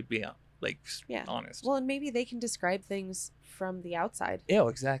likely to be Yeah. honest. Well, and maybe they can describe things from the outside, Yeah,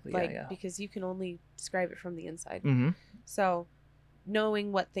 exactly. like, yeah. because you can only describe it from the inside. Mm-hmm. So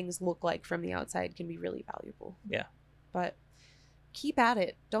knowing what things look like from the outside can be really valuable. Yeah. But keep at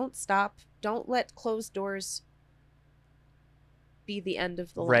it. Don't stop. Don't let closed doors be the end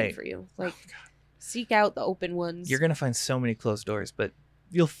of the line Right. for you. Like, seek out the open ones. You're gonna find so many closed doors, but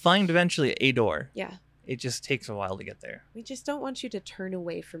you'll find eventually a door. Yeah. It just takes a while to get there. We just don't want you to turn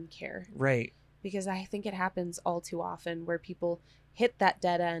away from care, Right. because I think it happens all too often where people hit that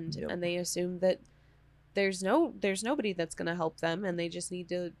dead end Yep. and they assume that there's nobody that's going to help them, and they just need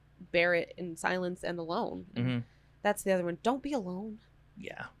to bear it in silence and alone. And Mm-hmm. that's the other one. Don't be alone.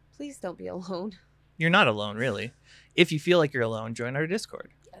 Yeah. Please don't be alone. You're not alone, really. If you feel like you're alone, join our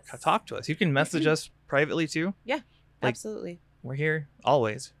Discord. Yes. Talk to us. You can message us privately too. like- Absolutely. We're here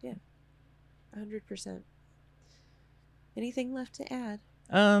always. 100%. Anything left to add?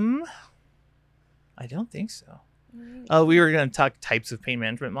 I don't think so. All right. Oh, we were gonna talk types of pain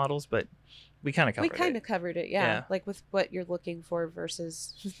management models, but we kind of We covered kind it. of covered it, yeah. Yeah. Like with what you're looking for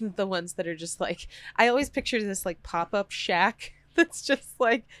versus the ones that are just like, I always picture this like pop-up shack that's just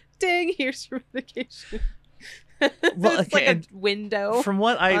like, dang, here's your medication. Well, It's okay, like and a window From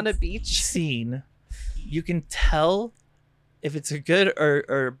what on a I've beach. seen, you can tell if it's a good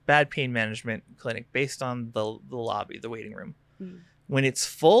or bad pain management clinic based on the lobby, the waiting room. Mm. When it's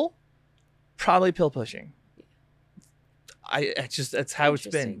full, probably pill pushing. That's how it's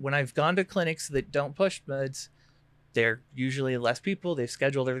been. Interesting. When I've gone to clinics that don't push meds, they're usually less people. They've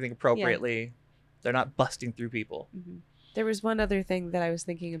scheduled everything appropriately. They're not busting through people. Mm-hmm. There was one other thing that I was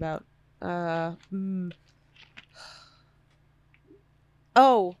thinking about.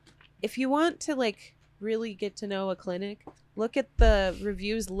 Oh, if you want to like really get to know a clinic, look at the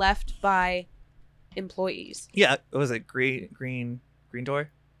reviews left by employees. Yeah, was it green door?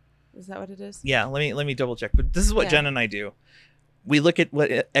 Is that what it is? Yeah, let me double check. But this is what Yeah. Jen and I do. We look at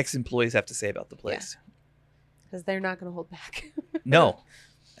what ex-employees have to say about the place. Because they're not going to hold back. No.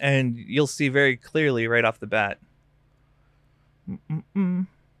 And you'll see very clearly right off the bat. Oh,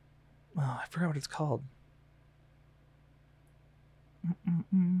 I forgot what it's called.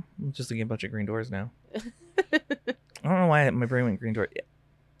 I'm just looking at a bunch of green doors now. I don't know why my brain went green door.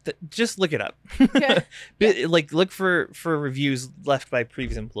 Just look it up. Yeah. Like look for reviews left by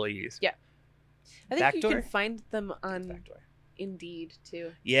previous employees. Yeah. I think you Backdoor? can find them on Backdoor. Indeed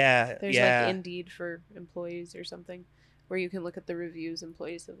too. Yeah. There's yeah. like Indeed for employees or something, where you can look at the reviews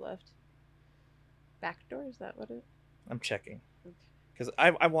employees have left. Backdoor, is that what it? I'm checking Okay. because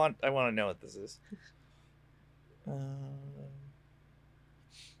I want to know what this is.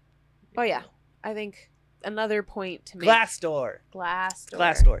 Oh yeah, I think another point to make. Glassdoor. Glassdoor.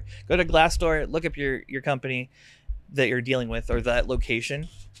 Glassdoor. Go to Glassdoor. Look up your company that you're dealing with or that location,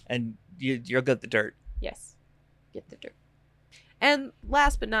 and you'll get the dirt. Yes, get the dirt. And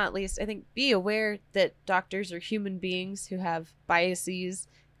last but not least, I think be aware that doctors are human beings who have biases,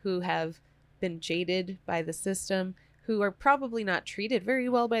 who have been jaded by the system, who are probably not treated very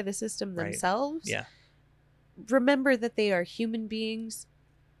well by the system Right. themselves. Yeah. Remember that they are human beings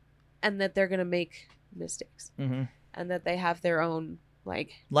and that they're going to make mistakes Mm-hmm. and that they have their own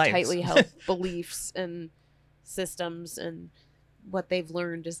like Lives. tightly held beliefs and systems, and what they've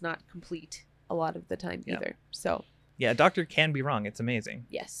learned is not complete a lot of the time Yeah. either. So Yeah, a doctor can be wrong. It's amazing.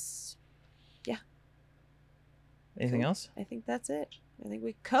 yes, Anything Cool. else? I think that's it. I think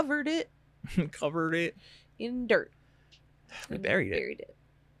we covered it Covered it. in dirt. We And buried it.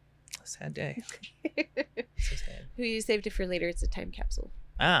 Sad day. So sad. Who you saved it for later? It's a time capsule.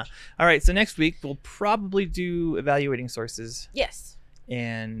 All right. So next week we'll probably do evaluating sources, Yes.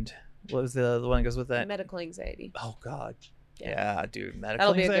 and what was the one that goes with that? Medical anxiety. Oh God. Yeah, dude. Medical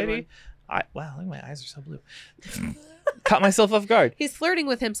That'll be a good anxiety. one. Wow, look, my eyes are so blue. Caught myself off guard. He's flirting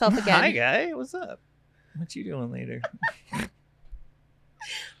with himself again. Hi, guy. What's up? What you doing later?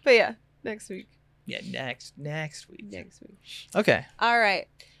 But yeah, next week. Yeah, next week. Next week. Okay. All right.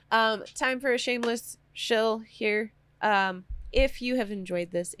 Time for a shameless shill here. If you have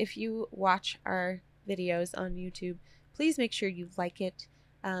enjoyed this, if you watch our videos on YouTube, please make sure you like it,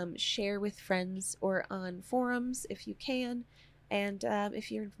 share with friends or on forums if you can. And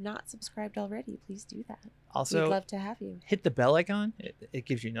if you're not subscribed already, please do that. Also, we'd love to have you. hit the bell icon. It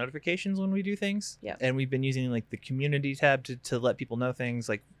gives you notifications when we do things. Yeah. And we've been using like the community tab to let people know things.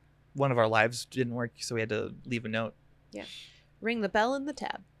 Like one of our lives didn't work, so we had to leave a note. Yeah. Ring the bell in the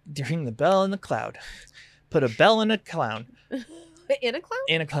tab. Ring the bell in the cloud. Put a bell in a clown. In a clown?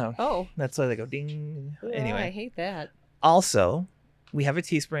 In a clown. Oh. That's why they go ding. Ooh, Anyway. I hate that. Also, we have a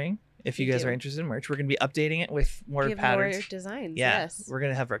Teespring. If you We guys do. are interested in merch, we're going to be updating it with more We have patterns. more designs. Yeah, Yes. we're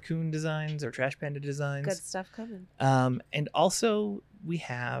going to have raccoon designs or trash panda designs. Good stuff coming. And also, we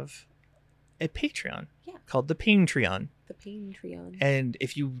have a Patreon Yeah. called the Patreon. The Patreon. And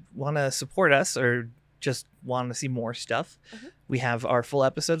if you want to support us or just want to see more stuff, we have our full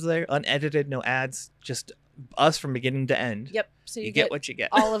episodes there, unedited, no ads, just us from beginning to end. Yep. So You get what you get.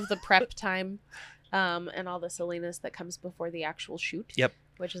 all of the prep time and all the silliness that comes before the actual shoot. Yep.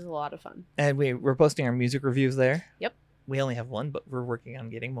 Which is a lot of fun. And we're posting our music reviews there. Yep. We only have one, but we're working on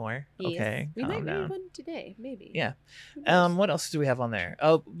getting more. Yes. Okay, We calm might down. read one today, maybe. Yeah. Who knows? What else do we have on there?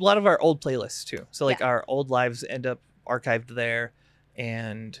 A lot of our old playlists too. So like Yeah. our old lives end up archived there,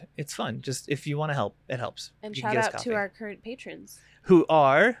 and it's fun. Just if you want to help, it helps. And You can shout get us out to coffee. our current patrons. who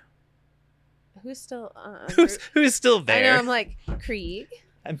are Who's still who's still there. I know, I'm like, Krieg.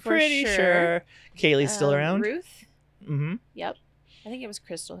 I'm for pretty sure. sure Kaylee's still around. Ruth. Mm-hmm. Yep. I think it was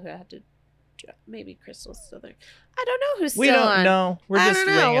Crystal who had to. Maybe Crystal's still there. I don't know who's We still don't on. know. We're I just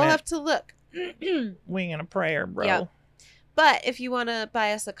don't know. winging We'll it. have to look. Winging a prayer, bro. Yeah. But if you want to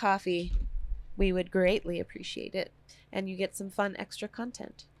buy us a coffee, we would greatly appreciate it. And you get some fun extra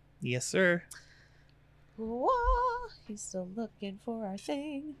content. Yes, sir. Whoa, he's still looking for our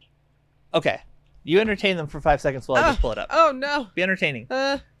thing. Okay. You entertain them for 5 seconds while I just pull it up. Oh, no. Be entertaining.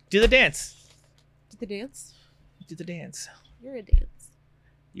 Do Do the dance. the dance? Do the dance. You're a dance.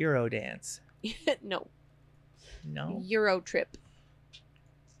 Euro dance. No. No. Euro trip.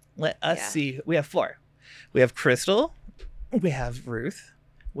 Let us Yeah. see. We have 4. We have Crystal. We have Ruth.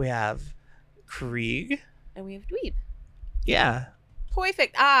 We have Krieg. And we have Dweeb. Yeah.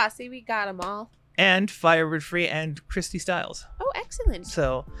 Perfect. Ah, see, we got them all. And Firebird Free and Christy Styles. Oh, excellent.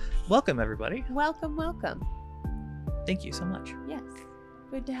 So, welcome everybody. Welcome, welcome. Thank you so much. Yes.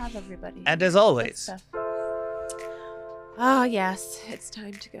 Good to have everybody. And as Good always, stuff. Oh, yes. It's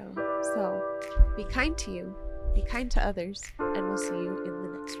time to go. So, be kind to you. Be kind to others. And we'll see you in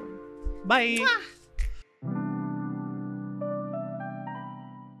the next one. bye.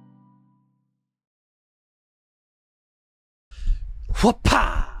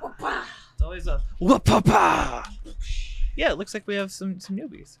 Whoopah! It's always a whoopah! Yeah, it looks like we have some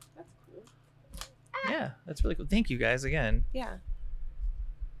newbies. That's cool. Yeah, that's really cool. Thank you guys again. Yeah.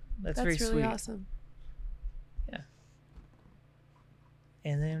 That's That's very really sweet. awesome.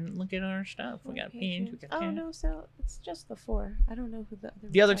 And then look at our stuff. We got Okay, pins. We good. got Oh, pins. no. So, it's just the 4. I don't know who the other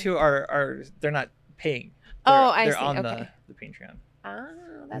The other ones 2 are they're not paying. Oh, They're I see. on Okay. the Patreon. Ah,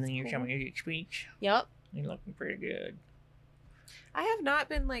 that's And then you're cool. showing your speech. Yep. You're looking pretty good. I have not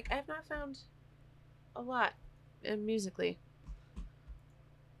been I have not found a lot musically.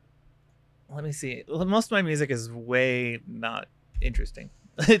 Let me see. Well, most of my music is way not interesting.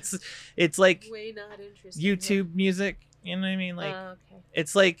 It's like Way not interesting. YouTube music. You know what I mean? Like okay.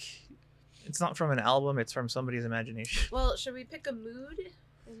 it's like it's not from an album. It's from somebody's imagination. Well, should we pick a mood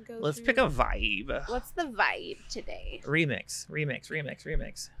and go? Let's through- pick a vibe. What's the vibe today? Remix. Remix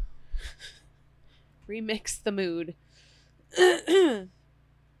the mood.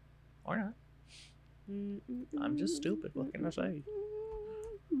 Or not. I'm just stupid. What can I say?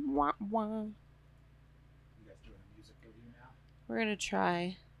 Wah, wah. You guys doing a music review now? We're gonna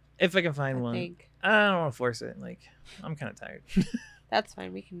try. If I can I find one. think I don't want to force it. Like I'm kind of tired. that's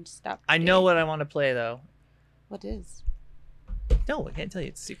fine. We can stop. I know today. what I want to play though. What is? No, I can't tell you.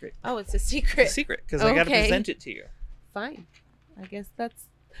 It's a secret. Oh, it's a It's secret. a secret because I got to Okay. present it to you. Fine. I guess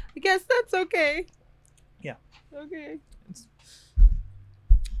that's okay. Yeah. Okay.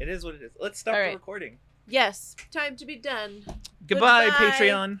 It is what it is. Let's stop All the right. recording. Yes. Time to be done. Goodbye, Goodbye.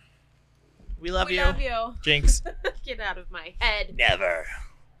 Patreon. We love we you. love you. Jinx. Get out of my head. Never.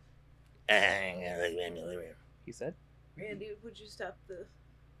 He said. Randy, would you stop the...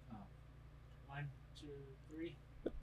 1, 2, 3.